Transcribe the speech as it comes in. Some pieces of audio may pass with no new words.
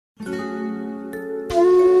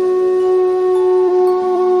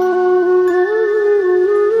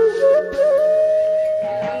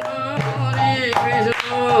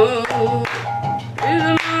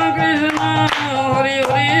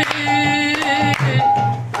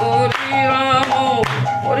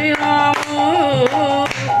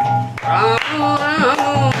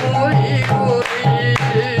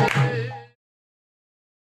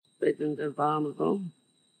भागवतामृतम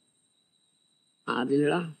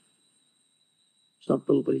आदिलीला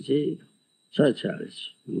सप्तम परिचय 46।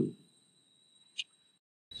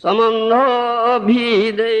 समन्धभिधेयो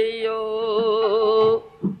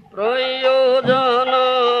प्रयोजन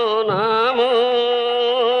नाम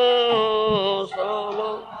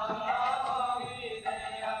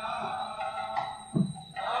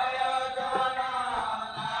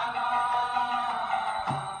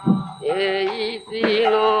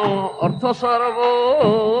अर्थ सर्व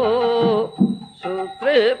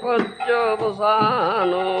सूत्रे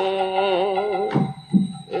पर्यवसानो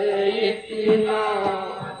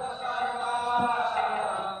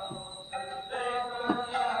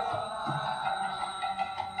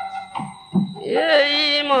यही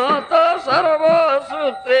मत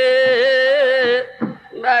सर्वसूत्रे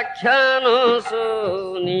व्याख्यान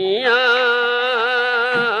सुनिया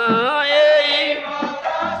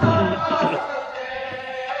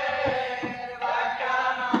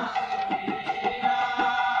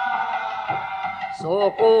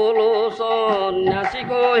সকলো সন্ন্যাসী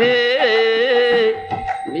কহে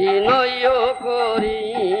বিনয়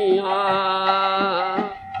করিয়া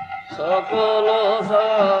সকলো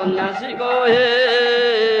সন্ন্যাসী কহে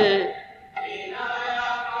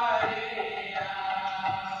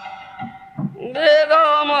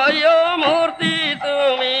বেদময় মূর্তি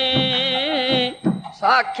তুমি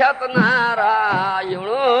সাক্ষাৎ নারায়ণ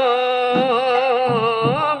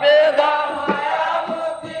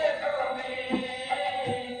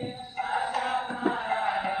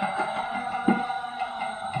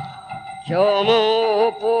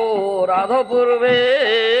ক্ষমপরাধ পূর্বে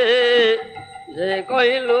যে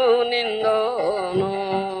কইলু নিন্দন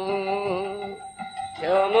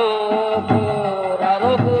ক্ষমপরাধ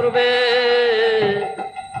পূর্বে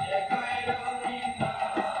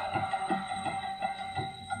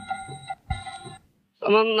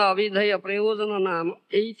সম্বন্ধ অবিধেয় প্রয়োজন নাম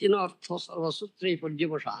এই তিন অর্থ সর্বসূত্রে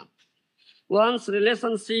পর্যবসান। One's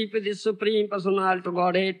relationship with the Supreme Personality of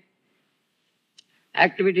Godhead,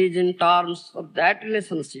 activities in terms of that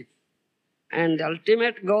relationship, and the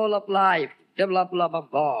ultimate goal of life, develop love of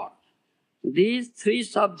God. These three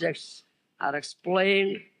subjects are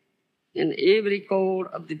explained in every code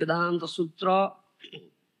of the Vedanta Sutra,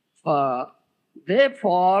 for they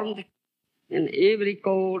formed in every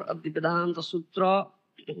code of the Vedanta Sutra,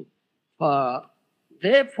 for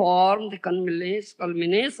they form the culmination of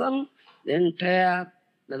the entire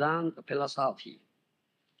Vedanta philosophy.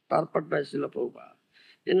 Purport by Srila Prabhupada.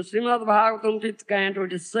 In Srimad Bhagavatam 5th canto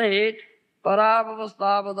it is said,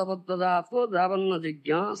 Parabhavastavadabhaddadato dhavanna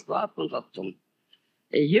jigyasvatma tattvam.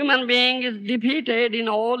 A human being is defeated in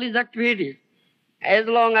all his activities as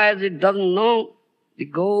long as it doesn't know the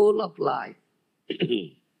goal of life,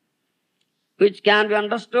 which can be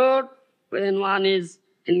understood when one is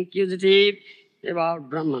inquisitive about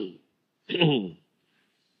Brahman.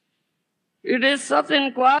 It is such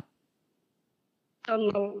inquiry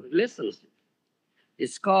relationship.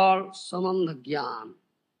 It's called Samandha Gyan,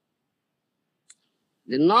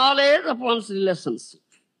 the knowledge of one's relationship.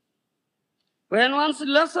 When one's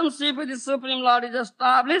relationship with the Supreme Lord is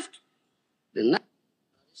established, the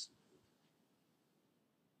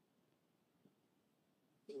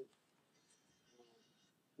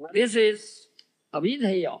this is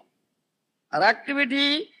avidheya, our activity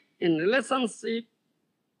in relationship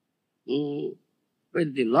with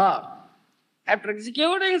the Lord. After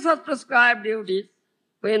executing such prescribed duties,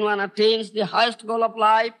 when one attains the highest goal of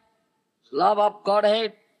life, love of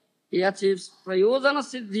Godhead, he achieves prayojana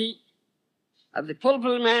siddhi of the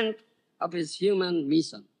fulfillment of his human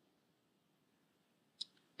mission.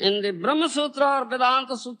 In the Brahma Sutra or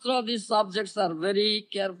Vedanta Sutra, these subjects are very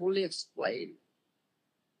carefully explained.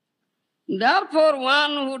 Therefore,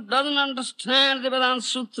 one who doesn't understand the Vedanta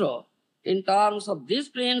Sutra in terms of these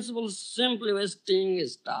principles is simply wasting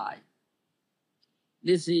his time.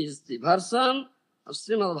 This is the version of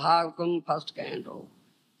Srimad Bhagavatam, first canto.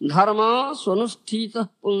 Dharma swanusthita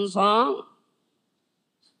punsam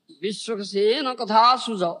vishwakasena katha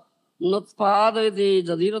suja nutpadayate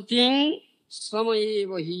jadirating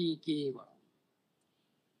samayeva hi keva.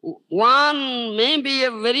 One may be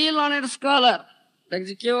a very learned scholar,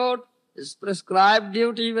 execute his prescribed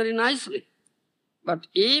duty very nicely. But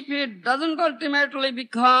if he doesn't ultimately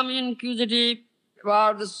become inquisitive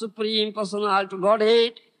about the Supreme Personality of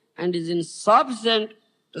Godhead and is insufficient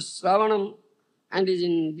to Shravanam and is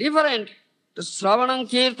indifferent to Shravanam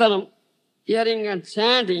Kirtanam, hearing and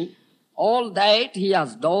chanting, all that he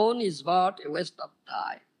has done is but a waste of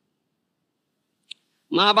time.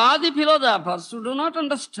 Mahabadi philosophers who do not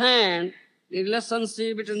understand the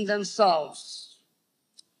relationship between themselves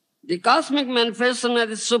The cosmic manifestation of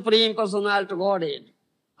the Supreme Personality Godhead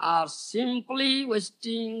are simply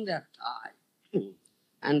wasting their time.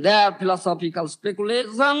 And their philosophical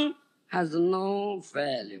speculation has no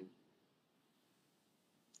value.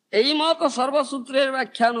 এই মত সর্বসূত্রের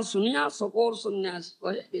ব্যাখ্যান শুনিয়া সকল সন্ন্যাসী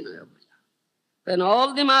কহে বিনয় বলিয়া। When all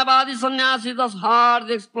the Mayavadi sannyasis thus heard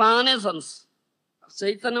the explanations of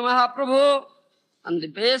Chaitanya Mahaprabhu on the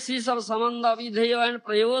basis of Samanda, Videya and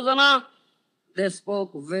Prayojana, they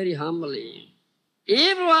spoke very humbly.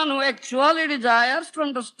 Everyone who actually desires to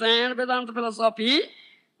understand Vedanta philosophy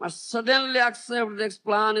must suddenly accept the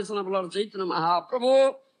explanation of Lord Chaitanya Mahaprabhu,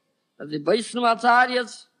 that the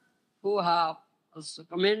Vaishnavacharyas who have also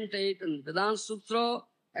commented on Vedanta Sutra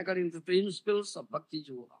according to principles of Bhakti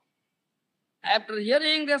Yoga. After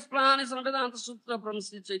hearing the explanation of Vedanta Sutra from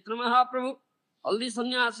Sri Chaitanya Mahaprabhu, all the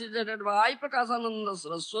sannyasis headed by Prakashananda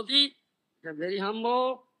Saraswati were very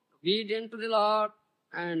humble, obedient to the Lord,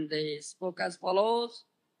 and they spoke as follows: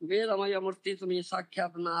 Vedamaya Murti Tumi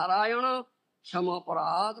Sakhyat Narayana Kshama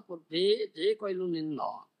Parad Purve Je Koilu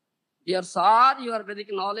Ninda. Dear sir, your Vedic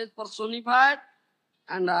knowledge personified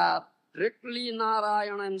and directly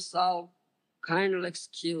Narayana himself kindly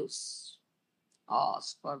excuse us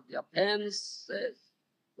for the offenses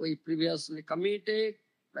we previously committed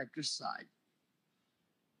by Krishna.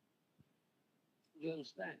 Do you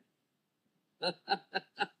understand?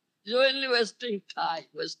 You're only wasting time,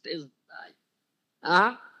 wastage time.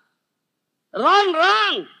 Huh? Run,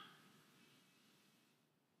 run!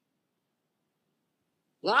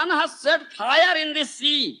 One has set fire in the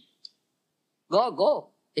sea. Go, go,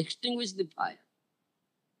 extinguish the fire.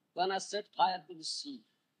 One has set fire to the sea.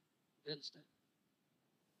 You understand?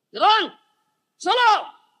 Run! Chalo!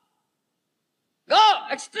 Go,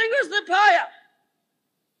 extinguish the fire.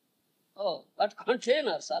 Oh, what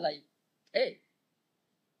container shall I take?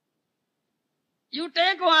 You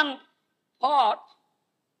take one pot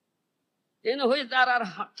in which there are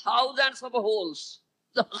thousands of holes,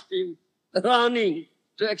 just running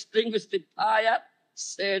to extinguish the fire,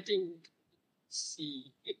 setting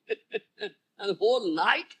sea. And the whole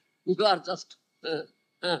night you are just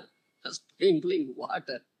sprinkling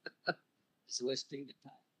water. It's wasting the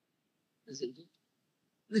time, isn't it?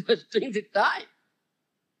 It's wasting the time.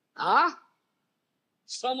 Ah?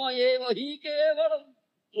 Samayeva hi kevalam.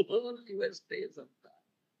 Only wastage of time.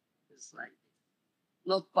 It's like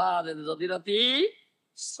Notpade Jadirati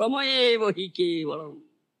Samayeva hi kevalam.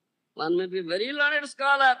 One may be very learned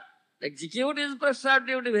scholar, execute his prescribed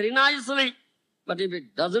duty very nicely, but if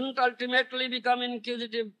it doesn't ultimately become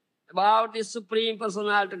inquisitive about the Supreme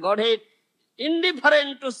Personality Godhead,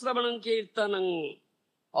 indifferent to Sravanam Kirtanam,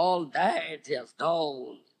 all that he has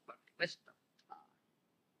done, but waste of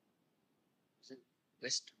time.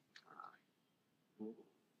 Waste of time.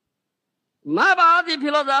 Mayavadi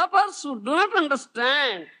philosophers who do not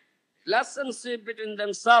understand relationship between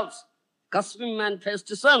themselves, cosmic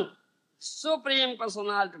manifestation, Supreme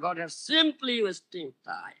Personality Godhead, simply wasting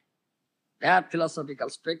time. Their philosophical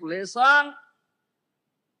speculation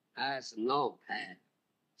has no value.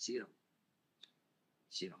 Zero.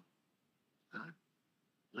 Zero. Huh?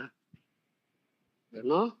 No. You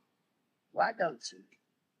know? What else?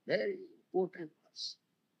 Very important verse.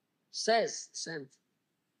 Says same thing.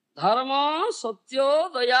 Dharma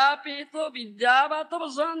satyo dayapeto vidyavato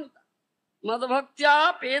vasanta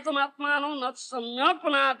madbhaktya petamatmano nat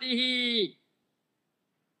samyapanatihi.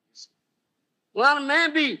 One may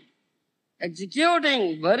be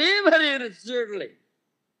executing very, very rigidly,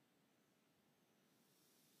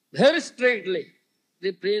 very strictly,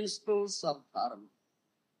 the principles of dharma.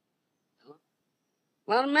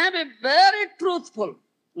 One may be very truthful,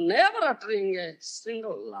 never uttering a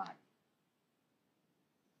single lie.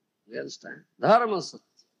 You understand? Dharma satya,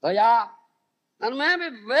 daya. And may be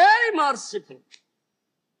very merciful,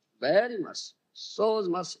 very merciful, shows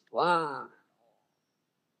mercy to one.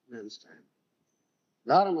 You understand?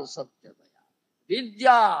 Dharma satya daya.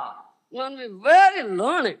 Vidya, one may be very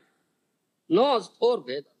learned, knows four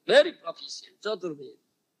Vedas, very proficient, Chaturveda,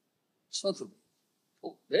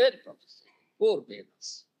 oh, very proficient, four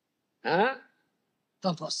Vedas. Huh?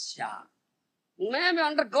 Tapasya. May be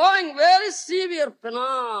undergoing very severe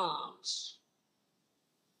penance.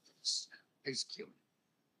 Execute.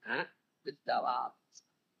 Vidyavad.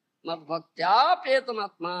 Madbhaktya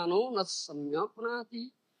petamatmano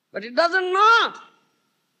nasamyapanati. But it doesn't know.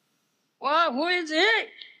 Well, who is he?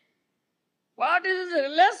 What is his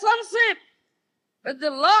relationship with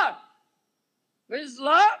the Lord? Who is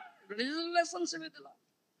Lord? What is his relationship with the Lord?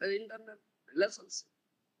 The internal relationship.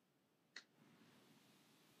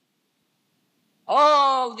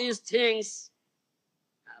 All these things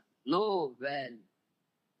have no value.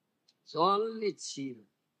 It's only zero.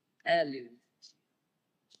 Value.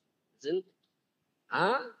 Isn't it?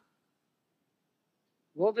 Huh?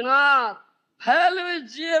 Gopinath, value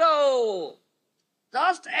is zero.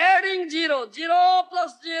 Just adding zero. Zero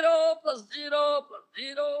plus zero plus zero plus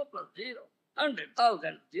zero plus zero.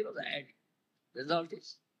 100,000 zeros adding. Result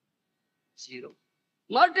is zero.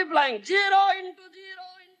 Multiplying zero into zero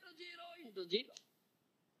into zero into zero.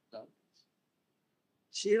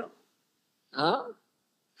 Zero. Huh?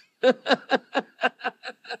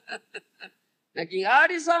 Making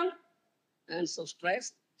addition and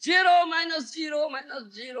subtraction. Zero minus zero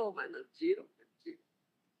minus zero minus zero.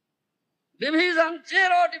 Division,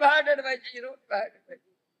 zero divided by zero divided by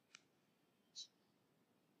zero.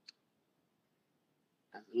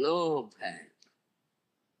 Has no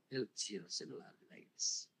value. Zero, similarly like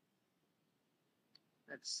this.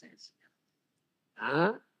 That says.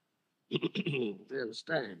 Huh? You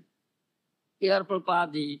understand? Here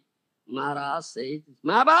Prabhupada Maharaj says,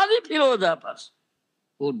 Mahabadi philosophers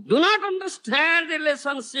who do not understand the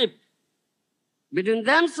relationship between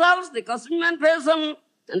themselves, the cosmic manifestation,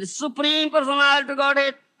 and the Supreme Personality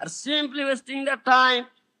Godhead are simply wasting their time.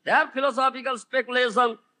 Their philosophical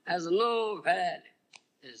speculation has no value.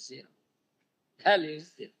 It is zero. Value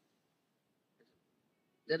is zero.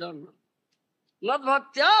 They don't know.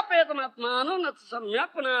 Madhvaktya petamatmano nat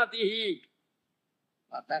samyakunatihi.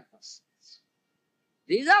 What that was.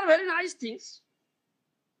 These are very nice things.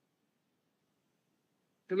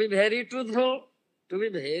 To be very truthful, to be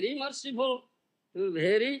very merciful, to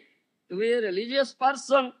be a religious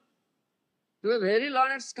person, to be a very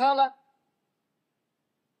learned scholar,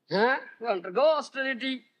 to undergo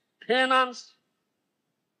austerity, penance.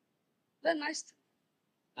 They're nice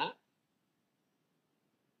things.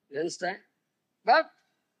 You understand? But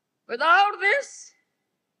without this,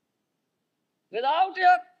 without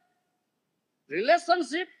your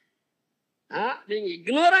relationship, being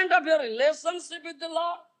ignorant of your relationship with the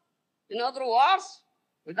Lord, in other words,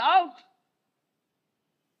 without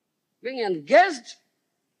being engaged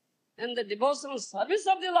in the devotional service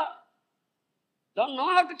of the Lord, don't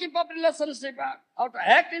know how to keep up relationship, how to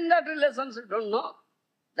act in that relationship, don't know.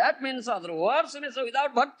 That means, other words,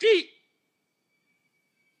 without bhakti,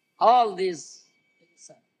 all these things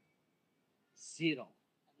are zero,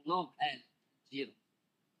 no value, zero.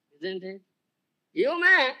 Isn't it? You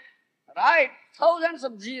may write thousands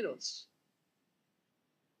of zeros.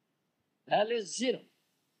 Value is zero.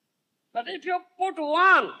 But if you put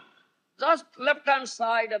one, just left-hand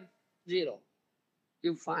side of zero,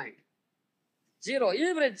 you find zero.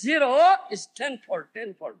 Every zero is tenfold,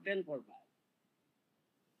 tenfold, tenfold.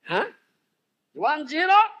 Huh? 1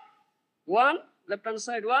 0, 1, left-hand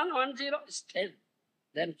side 1 0 is 10.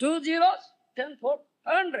 Then 2 zeros, tenfold,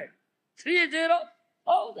 100. 3 zeros,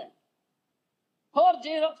 1,000. 4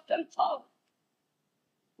 zeros, 10,000.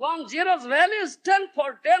 1 zero's value is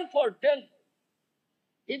tenfold, tenfold, tenfold.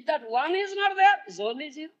 If that one is not there, it's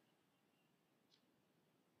only zero.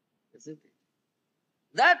 Isn't it?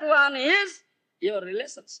 That one is your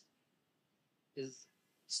relationship. Is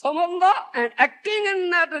samandha and acting in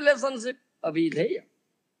that relationship, abhidheya.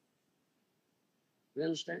 You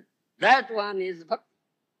understand? That one is bhakti.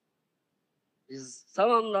 Is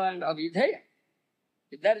samandha and abhidheya.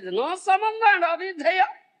 If there is no samandha and abhidheya,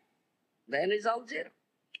 then it's all zero.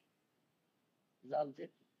 It's all zero.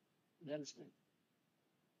 You understand?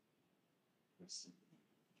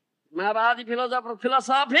 Maharaja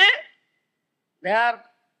philosophy, their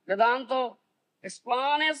Vedanta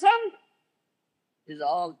explanation is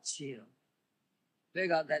all zero.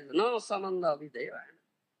 Because there is no samandha vidya.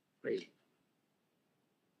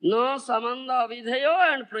 No samandha vidya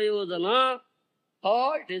and prayojana.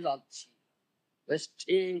 Oh, it is all zero.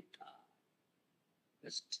 Wasting time.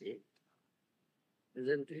 Wasting time.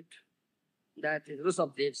 Isn't it? That is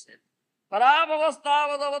Rushabdev said.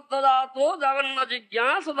 Parabhavasthavadavattadato javanna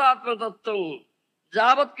jigyasadatma tattvam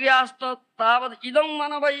javat kriyasta tavad idam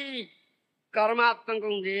manavai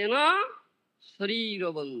karmatmankam jena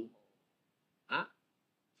srirabandho.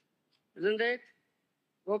 Isn't it?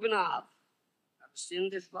 Gopinath, have you seen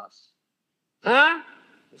this verse?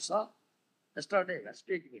 You saw? Yesterday we were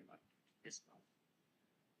speaking about this verse.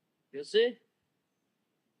 You see?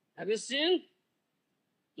 Have you seen?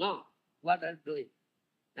 No. What are you doing?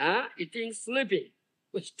 Eating, sleeping,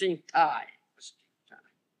 wasting time. Wasting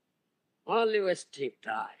time. Only wasting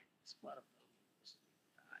time.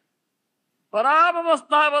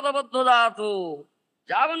 Parabhavasthavadavattadato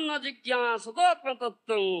javanna jigyasadatma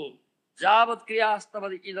tattvam javat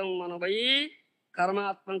kriyastavad idam manavai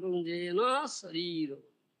karmatmakam jena sariro.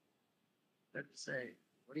 Let's say,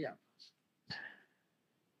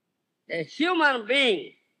 a human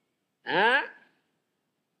being Huh?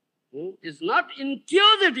 Is not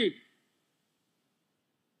inquisitive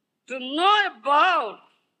to know about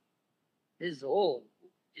his own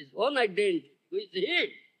identity. Who is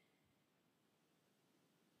he?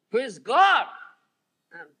 Who is God?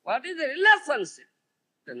 And what is the relationship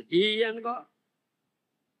between he and God?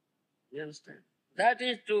 You understand? That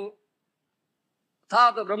is to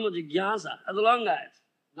Thata Brahma Jigyasa, as long as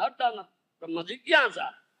not done Brahma Jigyasa.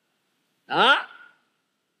 Huh?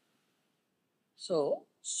 So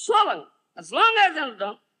long, as long as not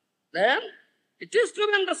done, then it is to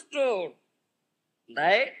be understood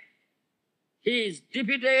that he is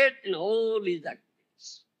defeated in all his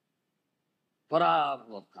activities.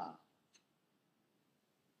 Paravata.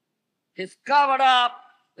 He is covered up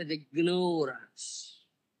with ignorance.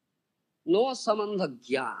 No samandha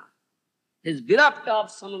jnana. He is bereft of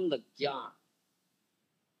samandha jnana.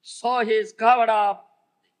 So he is covered up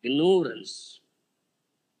with ignorance.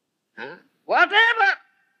 Huh? Whatever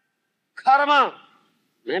karma,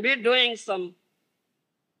 maybe doing some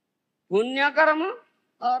punya karma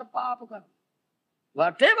or papa karma.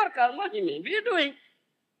 Whatever karma he may be doing,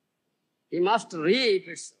 he must reap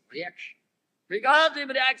its reaction. Because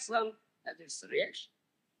every action has its reaction.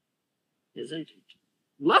 Isn't it?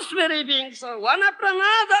 Must be reaping, so one after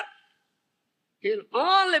another, he'll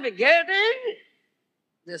only be getting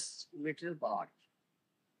this little body.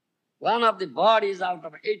 One of the bodies out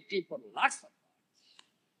of 84 lakhs of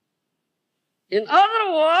bodies. In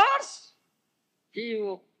other words,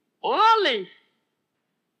 he'll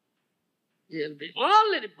be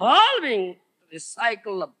only revolving the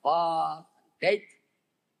cycle of birth, death,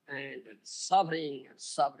 and suffering and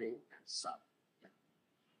suffering and suffering.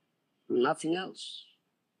 Nothing else.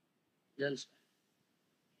 You understand?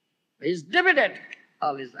 He's defeated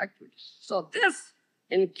all his activities. So this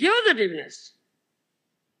inquisitiveness,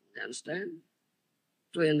 you understand?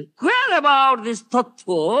 To inquire about this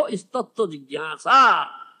tattva is tattva jigyasa.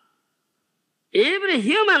 Every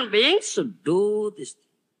human being should do this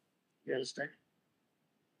thing. You understand?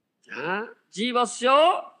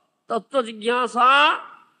 Jivasya tattva jigyasa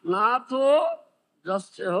natho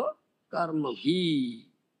jasya karma bhi.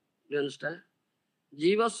 You understand?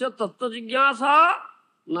 Jivasya tattva jigyasa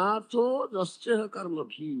natho jasya karma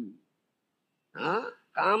bhi.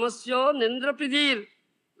 Kamasya nindra pidir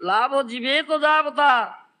labho jiveto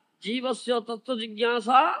javata. Jivasya tattva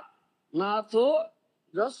jigyasa natho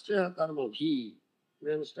jasya karma bhi.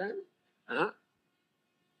 You understand?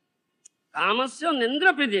 Kamasya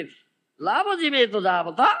nindra pidir labho jiveto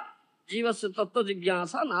javata. Jivasya tattva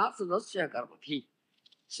jigyasa natho jasya karma bhi.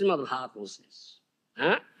 Srimad Bhagavatam says.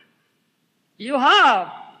 You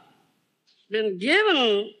have been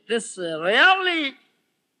given this rarely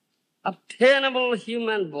obtainable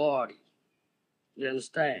human body. You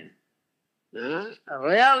understand? A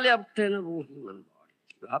rarely obtainable human body.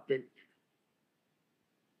 You have been given.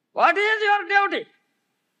 What is your duty?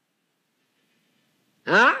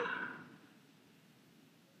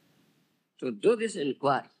 To do this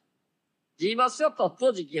inquiry. Jivasya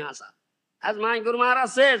tattva jigyasa. As my Guru Maharaj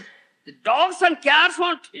says, the dogs and cats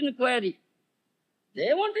want inquiry.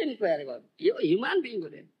 They want inquiry about you. Human being will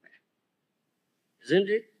inquire. Isn't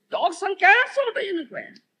it? Dogs and cats want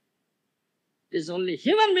inquiry. It is only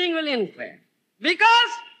human being will inquire.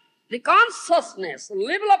 Because the consciousness,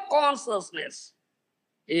 level of consciousness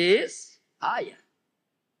is higher.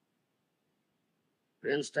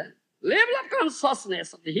 You understand? Level of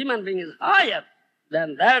consciousness of the human being is higher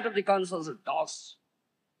than that of the consciousness of dogs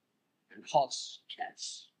and hogs,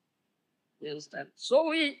 cats. You understand? So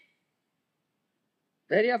we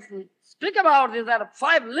very often speak about this. There are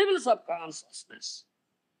 5 levels of consciousness.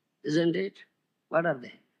 Isn't it? What are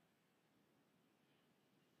they?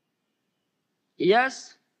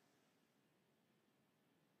 Yes?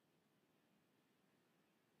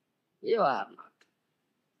 You are not.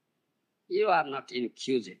 You are not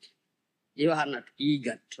inquisitive. You are not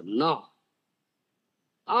eager to know.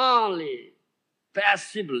 Only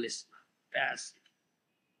passive listener. Passive.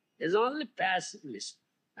 Is only passive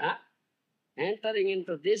listener. Entering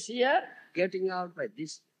into this year, getting out by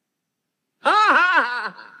this year.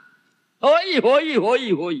 Hoi, hoi,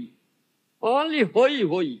 hoi, hoi. Only hoi,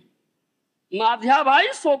 hoi. Madhya bhai,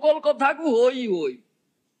 sokol kotha ku hoi, hoi.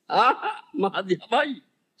 Madhya bhai,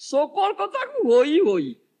 sokol kotha ku hoi,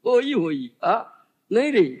 hoi. Hoi, hoi.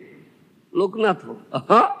 Nahi re. Loknath ho.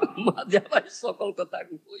 Madhya bhai, sokol kotha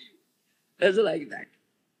ku hoi. It's like that.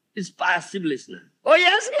 It's passive listener. Oh,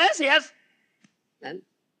 yes, yes, yes. And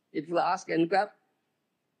if you ask inquire,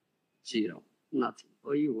 0, nothing.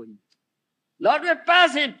 Oi, oi. Not be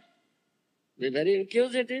passive. Be very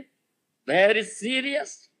inquisitive, very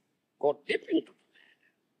serious. Go deep into the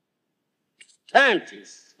matter. understand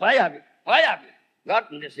this. Why have you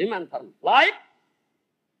gotten this human form? Life?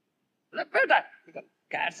 Better become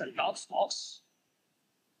cats and dogs, fox.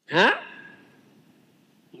 Huh?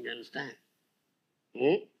 You understand?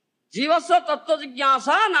 Jivasya tattva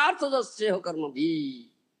jigyasa narthadasya karma bhi.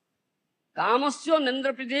 Kamasya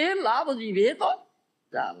nindrapide labha jiveta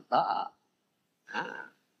javata.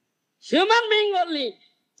 Human being only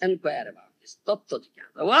inquire about this tattva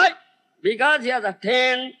jigyasa. Why? Because he has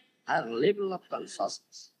attained a level of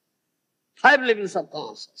consciousness. 5 levels of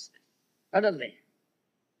consciousness. What are they?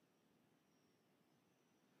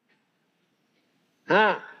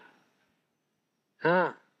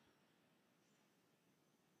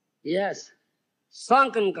 Yes.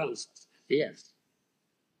 Sunken consciousness. Yes.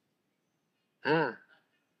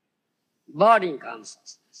 Budding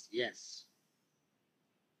consciousness. Yes.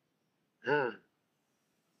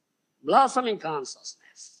 Blossoming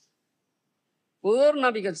consciousness.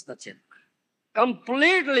 Purna vikasita cheta.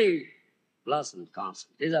 Completely blossomed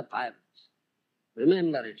consciousness. These are 5.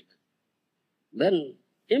 Remember it. Then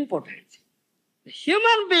important. The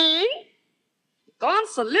human being,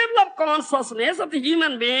 level of consciousness of the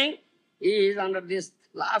human being is under these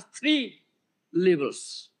last 3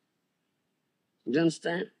 levels. Do you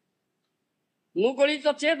understand?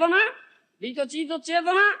 Mukulita chetana, vikachita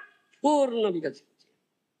chetana, purna vikachita.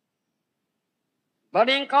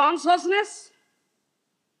 Budding consciousness,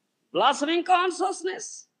 blossoming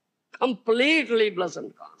consciousness, completely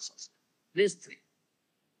blossomed consciousness. These 3.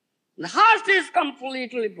 The heart is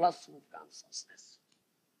completely blossomed consciousness.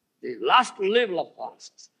 The last level of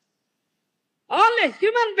consciousness. Only a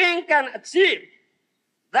human being can achieve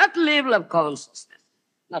that level of consciousness,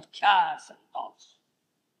 not cats and dogs.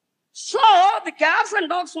 So the cats and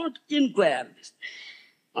dogs won't inquire this.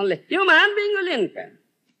 Only human being will inquire.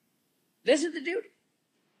 This is the duty.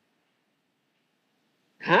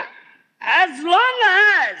 As long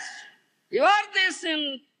as you are this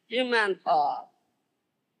in human form,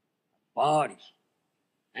 body,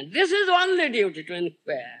 and this is only duty to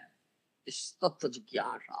inquire. This tattva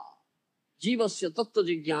jigyasa. Jivasya tattva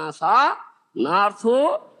jigyasa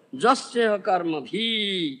nartho jasya karma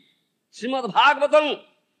bhi. Srimad Bhagavatam,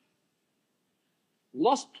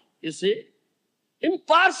 most, you see,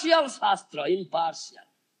 impartial shastra, impartial.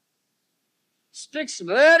 Speaks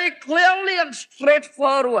very clearly and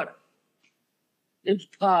straightforward.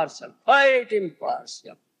 Impartial, quite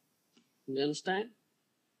impartial. You understand?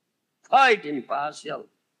 Quite impartial.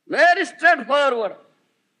 Very straightforward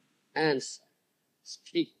answer.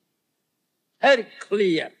 Speak. Very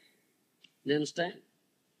clear. You understand?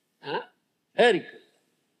 Very clear.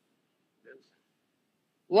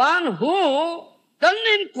 One who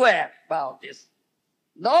doesn't inquire about this,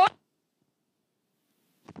 though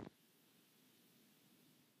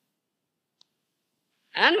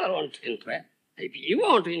animal won't inquire. If you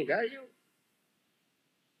want to inquire, you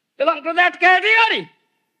belong to that category.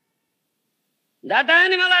 That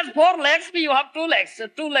animal has 4 legs, you have 2 legs, a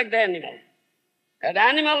 2-legged animal. That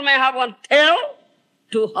animal may have 1 tail,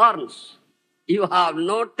 2 horns. You have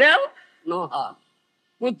no tail, no horn.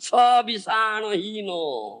 Puccho bisano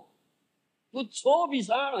hino. Puccho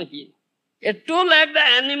bisano hino. A 2-legged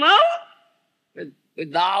animal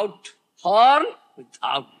without horn,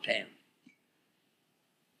 without tail.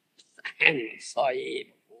 Animal soy.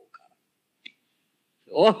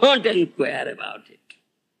 Don't inquire about it.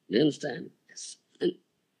 You understand? Yes.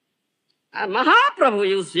 And Mahaprabhu,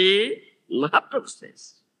 you see, Mahaprabhu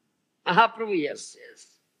says, Mahaprabhu here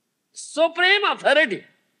says, supreme authority,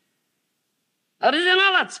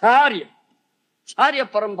 original Acharya, Acharya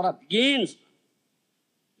Parampara begins.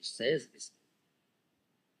 He says this.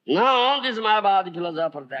 Now, this Mayavadi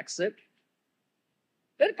philosopher accept.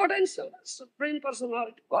 Very potential, supreme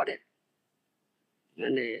personality, got it.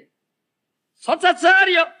 And such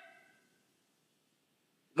Acharya,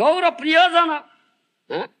 Gour Priyajana,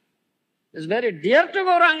 is very dear to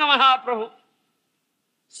Gauranga Mahaprabhu.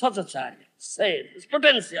 Such Acharya says, his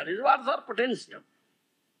potential, his words are potential.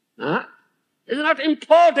 It's not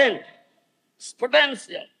important, it's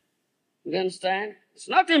potential. You understand? It's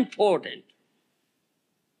not important.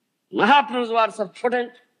 Mahaprabhu's words are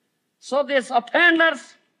potent. So these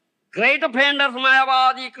offenders, great offenders,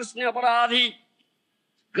 Mayavadi, Krishna Paradhi,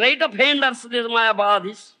 great offenders, these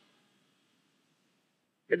Mayavadis,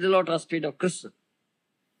 at the lotus feet of Krishna.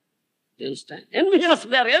 You understand? Envious,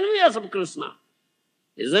 they are envious of Krishna.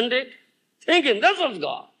 Isn't it? Thinking this was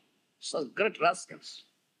God. Such great rascals.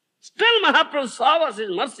 Still Mahaprabhu showers his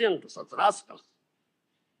mercy unto such rascals.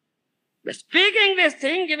 By speaking this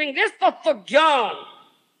thing, giving this tattva jnana,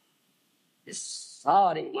 is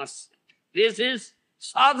showering mercy. This is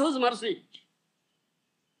sadhu's mercy.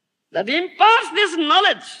 that imparts this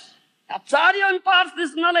knowledge. Acharya imparts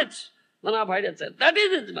this knowledge. Maharaja said, that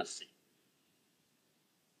is his mercy.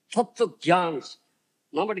 Tattva Jnans.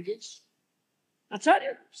 Nobody gives.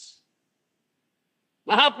 Acharya gives.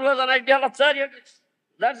 Mahaprabhu is an ideal Acharya gives.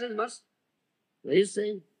 That's his mercy. He is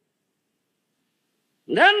saying.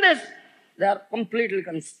 Then they are completely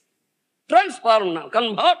transformed now,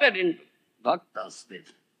 converted into bhaktas.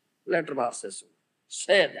 Later verses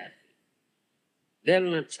say that. They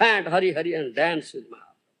will not chant Hari Hari and dance with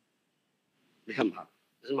Mahaprabhu. Become Mahaprabhu.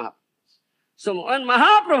 This is Mahaprabhu. So when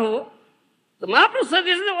Mahaprabhu, the Mahaprabhu said,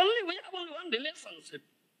 this is the only, we have only one relationship.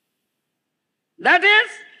 That is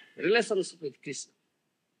relationship with Krishna.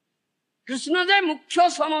 Krishna is mukhya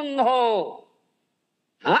samandho.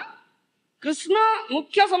 Huh? Krishna,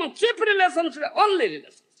 mukhya samandho, chief relationship, only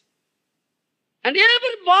relationship. And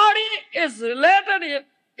everybody is related,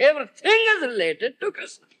 everything is related to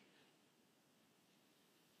Krishna.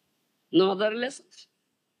 No other relationship.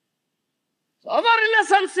 So other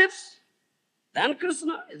relationships than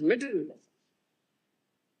Krishna is material relationship.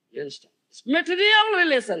 You understand? It's material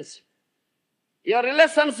relationship. Your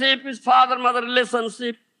relationship is father-mother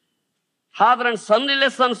relationship, father and son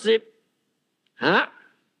relationship,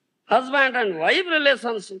 husband and wife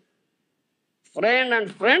relationship, friend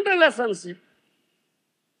and friend relationship,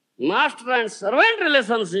 master and servant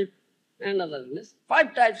relationship, and other relationships.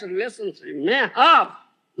 5 types of relationships you may have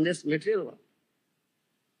in this material world.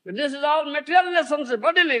 But this is all material relationship,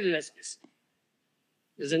 bodily relationship.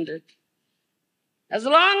 Isn't it? As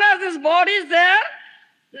long as this body is there,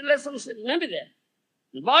 the relationship may be there.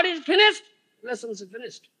 The body is finished, relationship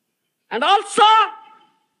finished. And also,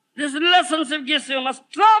 this relationship gives you much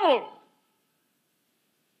trouble,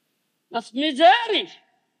 much misery,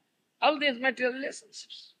 all these material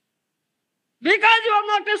relationships. Because you have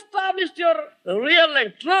not established your real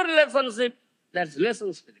and true relationship, that's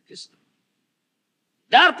relationship with Krishna.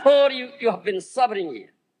 Therefore, you have been suffering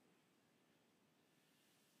here.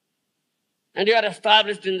 And you are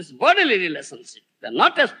established in this bodily relationship. They are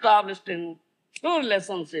not established in true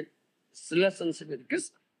relationship, it's relationship with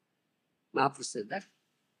Krishna. Mahaprabhu said that.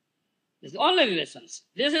 It's the only relationship.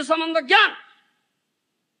 This is samandha jnana.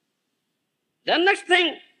 Then next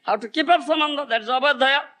thing, how to keep up samandha, that is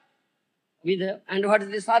abadhaya. Vidya. And what is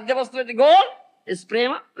the sadhyavastu, the goal? Is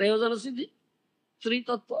prema, prayojana siddhi. Three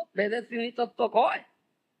tattva, veda tini tattva koi.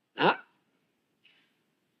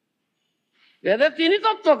 Veda tini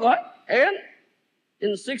tattva koi. And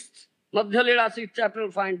in 6th, Madhya Lila, 6th chapter,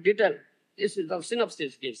 you'll find detail. This is the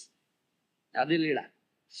synopsis gives. Adi Lila.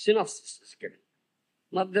 Synopsis is given.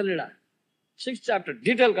 Madhya Lila. 6th chapter,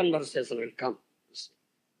 detailed conversation will come.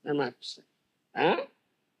 Then I have to say.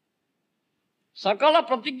 Sakala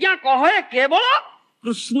pratigya kahe kevala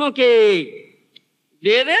Krishna ke.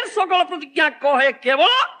 Veder sakala pratigya kahe kevala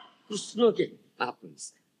Krishna ke. Mahaprabhu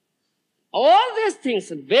said. All these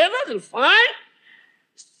things in Vedas will find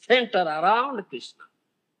center around Krishna.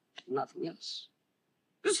 Nothing else.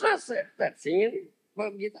 Krishna said that thing in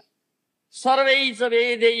Bhagavad Gita. Sarveicha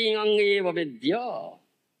vedei angeva vidya.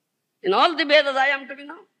 In all the Vedas I am to be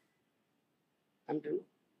known. I am to know.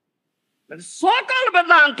 But so-called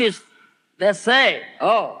Vedantists, they say,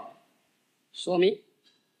 oh, Swami,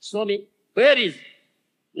 where is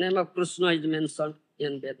name of Krishna is mentioned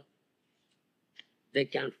in Veda? They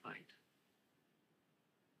can't find.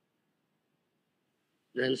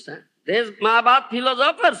 You understand? There's Mahabharata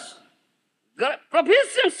philosophers,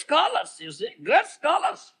 proficient scholars, you see, great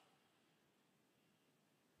scholars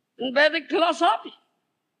in Vedic philosophy.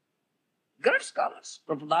 Great scholars.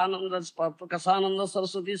 Prabhupada, Prakasananda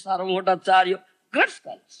Saraswati, Sarvabhaumacharya, great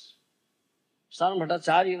scholars.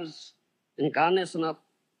 Sarvabhaumacharya is incarnation of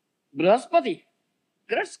Brihaspati,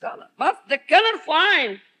 great scholar. But they cannot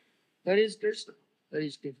find where is Krishna. Where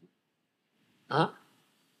is Krishna?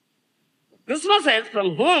 Krishna says,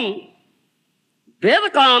 from whom Veda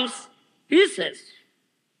comes, he says,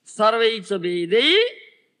 Sarveicha Vedai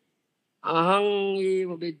Aham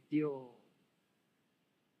eva vidyo.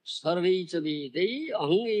 Sarveicha Vedai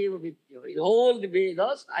Aham eva vidyo. In all the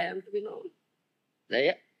Vedas, I am to be known.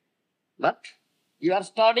 There. But you are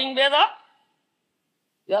studying Veda,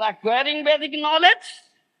 you are acquiring Vedic knowledge,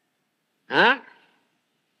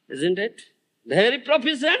 isn't it? Very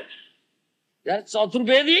proficient. You are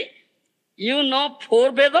Chaturvedi. You know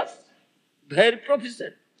 4 Vedas, very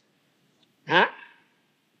proficient.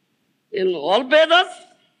 In all Vedas,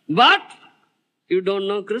 but you don't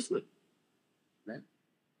know Krishna.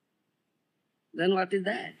 Then what is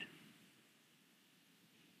that?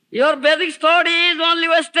 Your Vedic study is only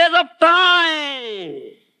wastage of time.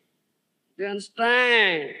 Do you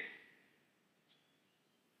understand?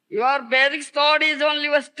 Your Vedic study is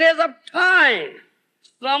only a stage of time.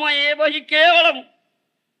 Sama eva hi kevalam.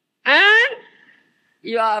 And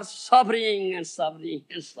you are suffering and suffering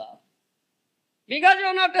and suffering. Because you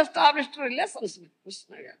have not established relations with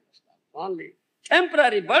Krishna. Only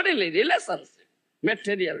temporary bodily relationship,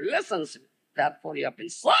 material relationship. Therefore you have been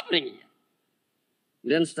suffering here.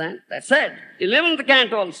 You understand? That's it. 11th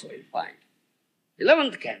canto also you find.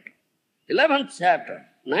 11th canto. 11th chapter,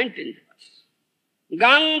 19th verse.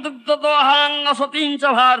 Gang duktadohang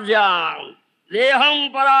asatincha bharjang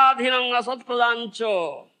deham paradhinang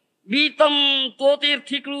asatpradancho vitam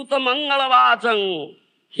totirthikruta mangalavachang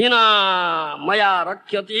hina maya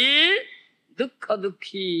rakhyati dukkha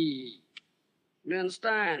dukhi. You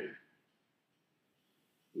understand?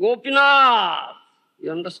 Gopinath, you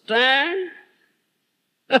understand?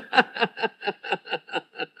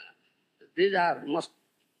 These are most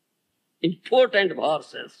important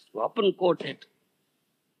verses, often quoted.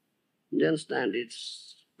 You understand?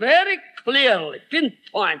 It's very clearly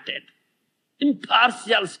pinpointed,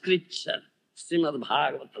 impartial scripture. Srimad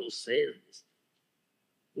Bhagavatam says this.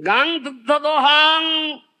 Gang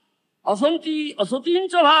duktadohang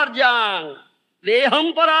asatincha bharjang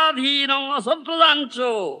deham paradhinam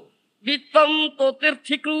asatpradancho vittam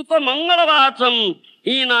totirthikruta mangalavacham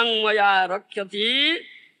hinang maya rakhyati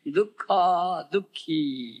dukkha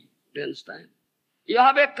dukhi. Do you understand? You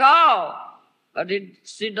have a cow, but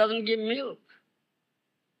she doesn't give milk.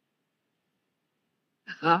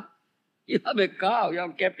 Huh? You have a cow, you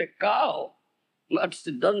have kept a cow, but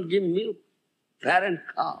she doesn't give milk. Parent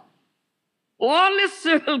cow. Only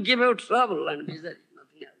she will give you trouble and misery,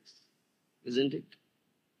 nothing else. Isn't it?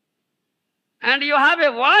 And you have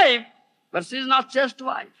a wife, but she is not chaste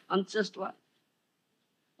wife, unchaste wife.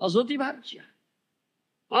 Asati bharjya.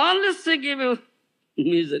 Only she give you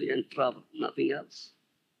misery and trouble, nothing else.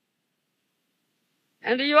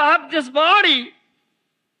 And you have this body.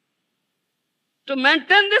 To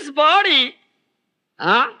maintain this body,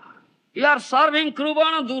 you are serving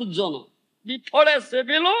Krupana Durjana. Bifole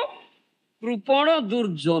sebilo, Krupana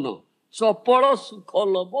Durjana. Chopala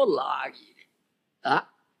sukhalabo lagi.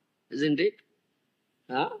 Isn't it?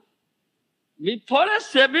 Bifole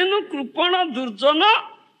sebino Krupana Durjana,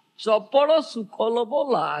 chopala sukhalabo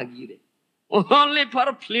lagi. Only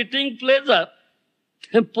for fleeting pleasure,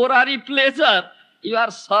 temporary pleasure, you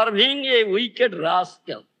are serving a wicked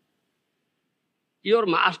rascal. Your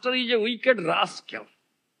master is a wicked rascal.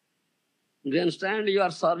 Do you understand? You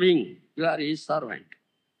are serving. You are his servant.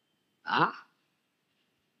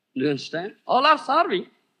 Do you understand? All are serving.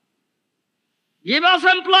 Give us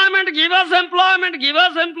employment, give us employment, give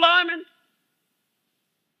us employment.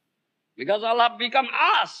 Because all have become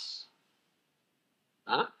us.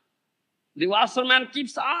 The washerman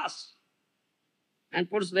keeps us and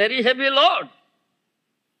puts very heavy load.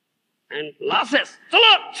 And lasses,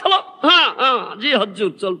 chalo, ji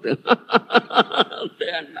hajjur, chalte.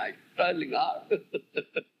 Day and night, toiling hard.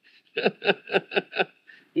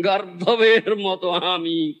 Gardhaver mato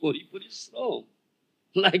ami kori parisram.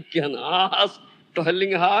 Like an ass,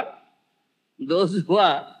 toiling hard. Those who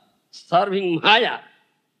are serving Maya,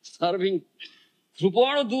 serving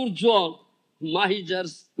Krupana Durjana,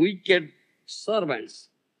 Maharaja's wicked servants.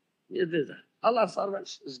 All are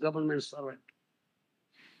servants, is government servant.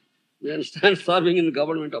 You understand? Serving in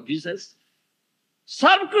government offices.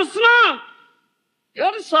 Serve Krishna. You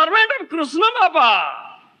are a servant of Krishna, Baba.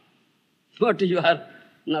 But you are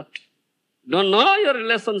not. Don't know your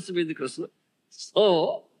relationship with Krishna.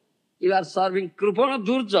 So, you are serving Krupana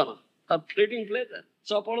Durjana, a fleeting pleasure.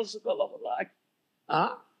 Chopala sukhalabo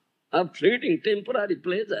lagi. A fleeting temporary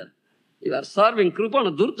pleasure. You are serving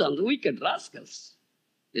Krupana Durjana, the wicked rascals.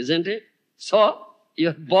 Isn't it? So,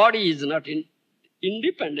 your body is not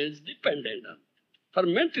independent, is dependent on. For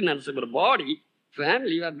maintenance of your body,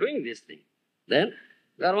 family, you are doing this thing. Then,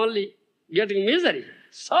 you are only getting misery,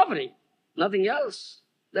 suffering, nothing else.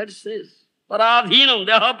 That says, paradhinam,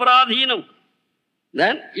 deha paradhinam.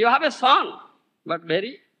 Then, you have a son, but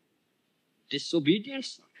very disobedient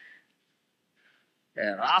son.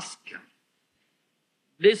 A rascal.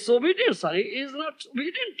 Disobedient son is not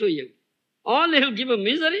obedient to you. Only he will give you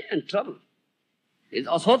misery and trouble. It's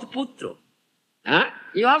asat putra.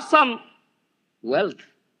 You have some wealth.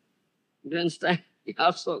 Do you understand? You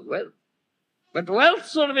have some wealth. But wealth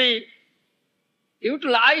should be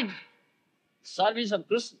utilized service of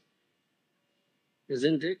Krishna.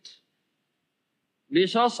 Isn't it?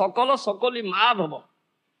 Visha sakala sakali madhava.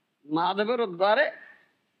 Madhavara dvare,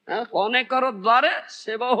 konekara dvare,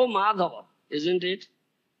 sevaho madhava. Isn't it?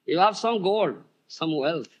 You have some gold, some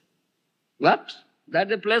wealth. But that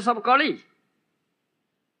is the place of Kali.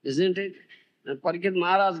 Isn't it? And Parikshit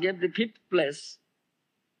Maharaj gave the fifth place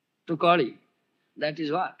to Kali. That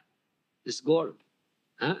is what? This gold.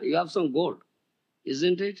 Huh? You have some gold,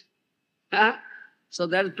 isn't it? Huh? So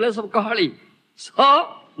that is place of Kali.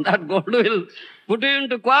 So that gold will put you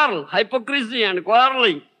into quarrel, hypocrisy and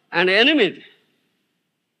quarreling and enmity,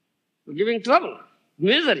 giving trouble,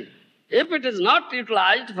 misery, if it is not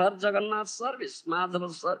utilized for Jagannath's service,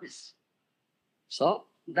 Madhava's service. So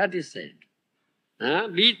that is said.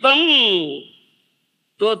 Vitam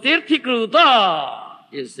to tirthikruta.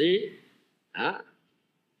 You see,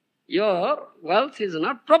 your wealth is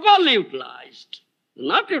not properly utilized.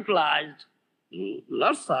 Not utilized,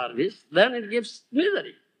 Lord's service, then it gives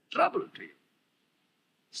misery, trouble to you.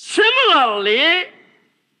 Similarly,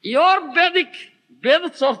 your Veda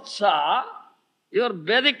Charcha, your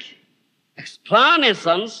Vedic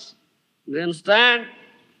explanations, you understand,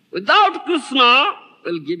 without Krishna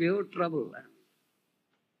will give you trouble.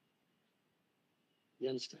 You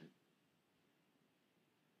understand?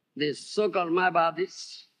 These so-called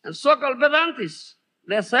Mayavadis and so-called Vedantis,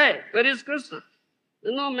 they say, where is Krishna?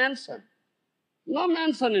 There's no mention. No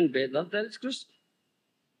mention in Veda, there is Krishna.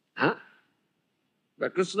 Huh?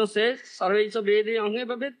 But Krishna says, Sarvecha Vedi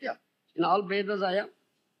Angeva Vedya. In all Vedas I am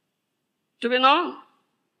to be known.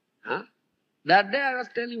 Huh? That day I was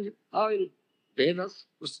telling you how in Vedas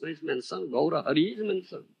Krishna is mentioned, Gour Hari is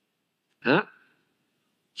mentioned. Huh?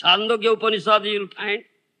 Chandogya Upanishad you will find.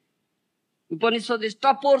 Upanishad is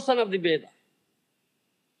top portion of the Veda.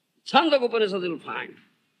 Chandogya Upanishad you will find.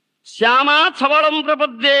 Syama Chavalam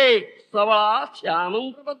Prapadde, Savala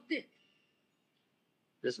Syamam Prapadde.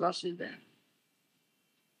 This verse is there.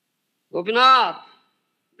 Gopinath,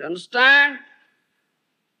 do you understand?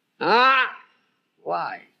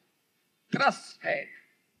 Why? Crush head.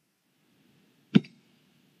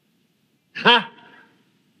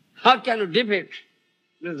 How can you defeat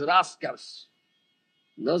these rascals?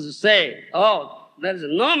 Those who say, oh, there is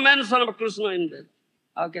no mention of Krishna in Veda.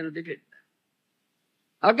 How can you defeat?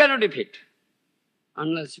 How can you defeat?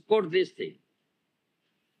 Unless you quote this thing.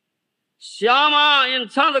 Syama in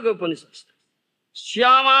Chandogya Upanishad.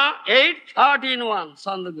 Syama 8:13:1,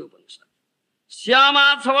 Chandogya Upanishad.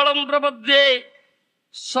 Syama Chavalam Prapadde,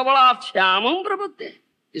 Savala Syamam Prapadde.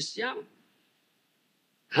 Is Syama.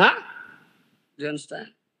 Huh? Do you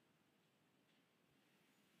understand?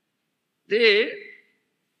 The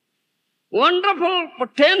wonderful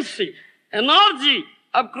potency, energy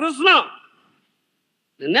of Krishna,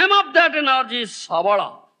 the name of that energy is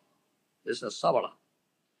Savala. This is Savala.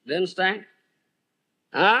 Do you understand?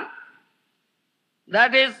 Huh?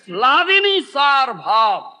 That is Ladini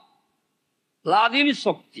Sarbhav, Ladini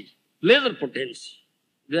Shakti, pleasure potency.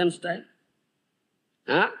 Do you understand?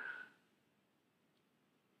 Huh?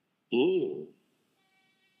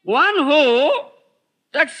 One who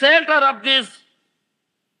takes shelter of this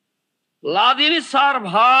Ladini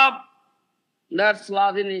Sarbhav, that's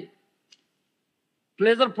Ladini,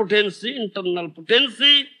 pleasure potency, internal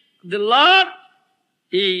potency, the Lord,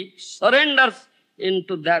 he surrenders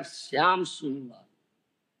into that Syam Sundar.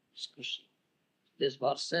 Krishna. This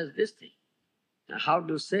verse says this thing. Now, how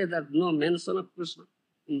do you say that no mention of Krishna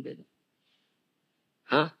in Veda?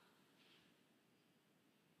 Huh?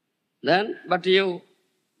 Then, but you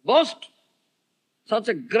boast such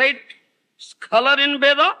a great scholar in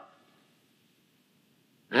Veda,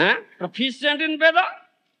 proficient in Veda,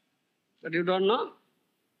 but you don't know.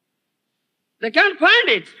 They can't find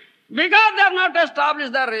it because they have not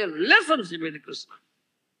established their relationship with Krishna.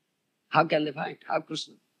 How can they find? How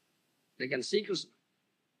Krishna? They can see Krishna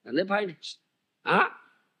and they find Krishna.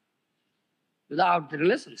 Without the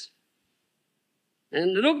relationship.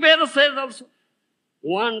 And Rig Veda says also,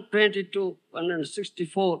 122,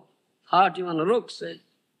 164, 31 Rig says,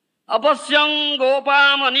 Apasyam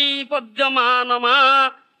gopamani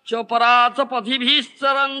padyamanama choparacha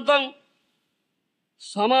pathibhischarantam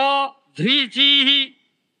sama dhrichihi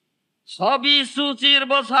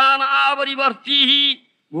sabisuchirvasana avarivartihi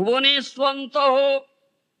Bhubaneswantaho.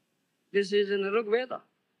 This is in Rig Veda.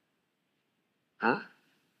 Do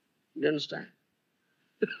you understand?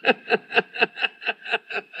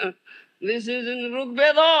 This is in Rig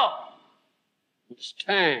Veda.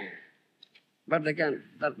 Understand? But they can.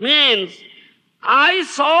 That means I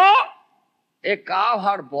saw a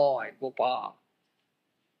cowherd boy, Gopal.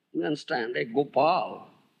 You understand? A Gopal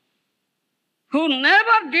who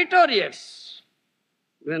never deteriorates.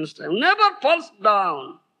 You understand? Never falls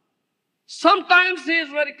down. Sometimes he is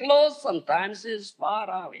very close, sometimes he is far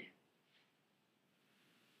away.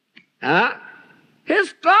 He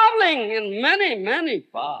is traveling in many, many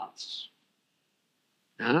paths.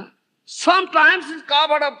 Sometimes he is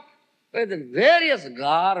covered up with various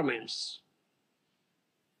garments.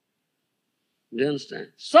 Do you understand?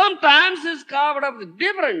 Sometimes it's covered up with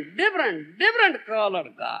different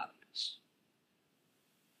colored garments.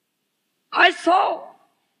 I saw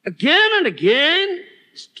again and again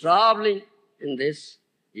it's traveling in this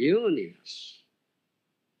universe.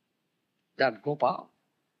 That Gopal.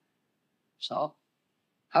 So,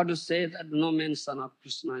 how to say that no mention of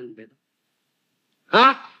Krishna in Veda?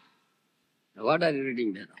 Huh? What are you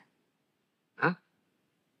reading Veda? Huh?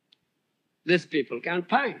 These people can't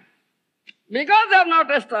find. Because they have not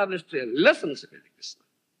established a relationship with Krishna.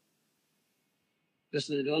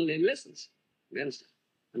 Krishna is the only relationship. You understand?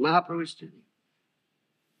 The Mahaprabhu is telling.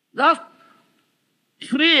 Just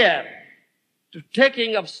prior to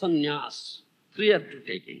taking of sannyas, prior to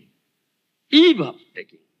taking, eve of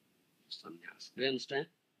taking sannyas. Do you understand?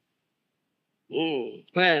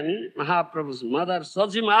 When Mahaprabhu's mother,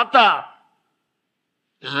 Saji Mata,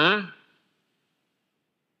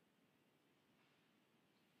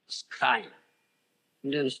 was crying. Do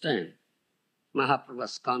you understand? Mahaprabhu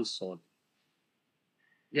was consoling.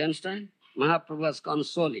 Do you understand? Mahaprabhu was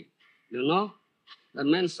consoling. You know? The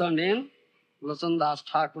mentioned in Lasandas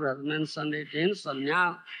Thakur has mentioned it in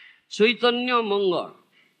Sanya Chaitanya Mangal.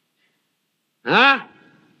 Have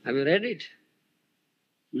you read it?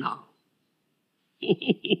 No.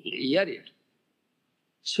 Hear it.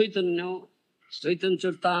 Chaitanya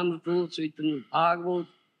Charitamrita, Chaitanya Bhagavat,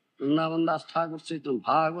 Vrindavandas Thakur, Chaitanya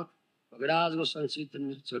Bhagavat, Viraj Goswami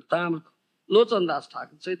Chaitanya Charitamrita, Lochanas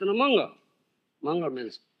Thakur, Chaitanya Mangal. Mangal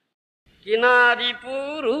means Kinari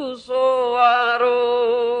Puruso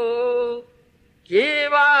Aro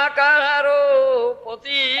Kevakaro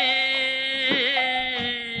Poti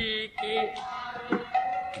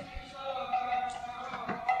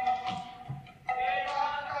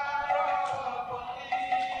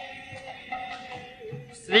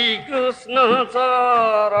Sri Krishna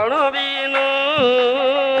Charana Vinu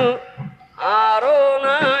Aro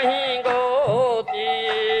Nahi Goti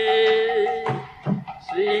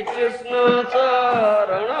Sri Krishna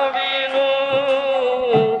Charana Vinu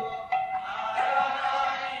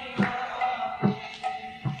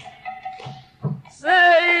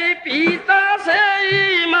Sei Pita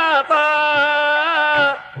Sei Mata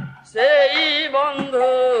Sei Bandhu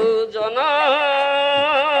Jana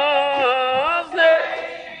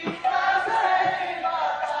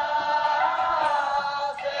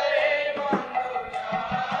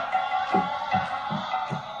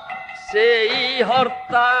Sei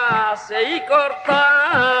harta, sei karta,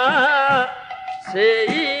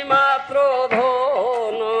 sei matro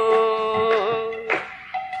dhono.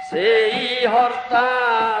 Sei harta,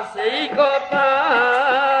 sei karta,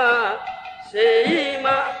 sei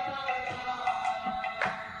matro.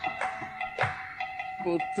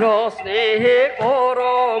 Putra snehe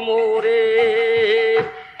koro more,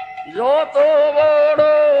 joto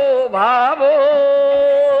boro bhavo.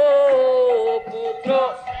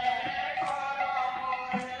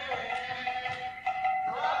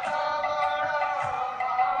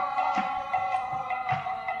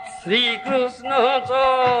 Sri Krishna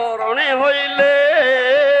Charane hoile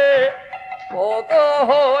koto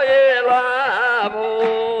hoye labho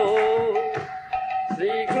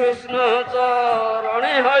Sri Krishna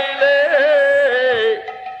Charane hoile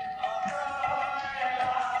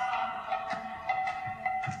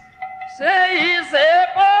sei se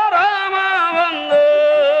parama bandhu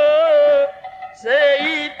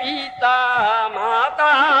sei pita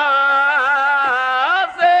mata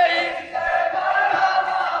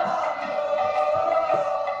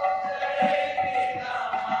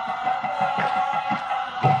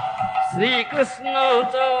Sri Krishna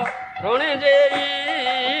Charane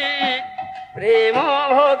Jai Prema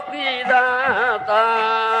Bhakti Data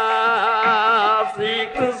Sri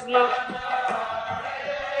Krishna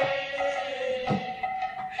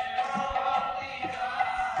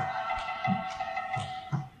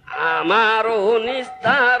Amaro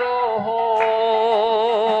Nistaro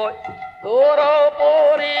Hoy Toro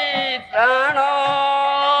Poritrano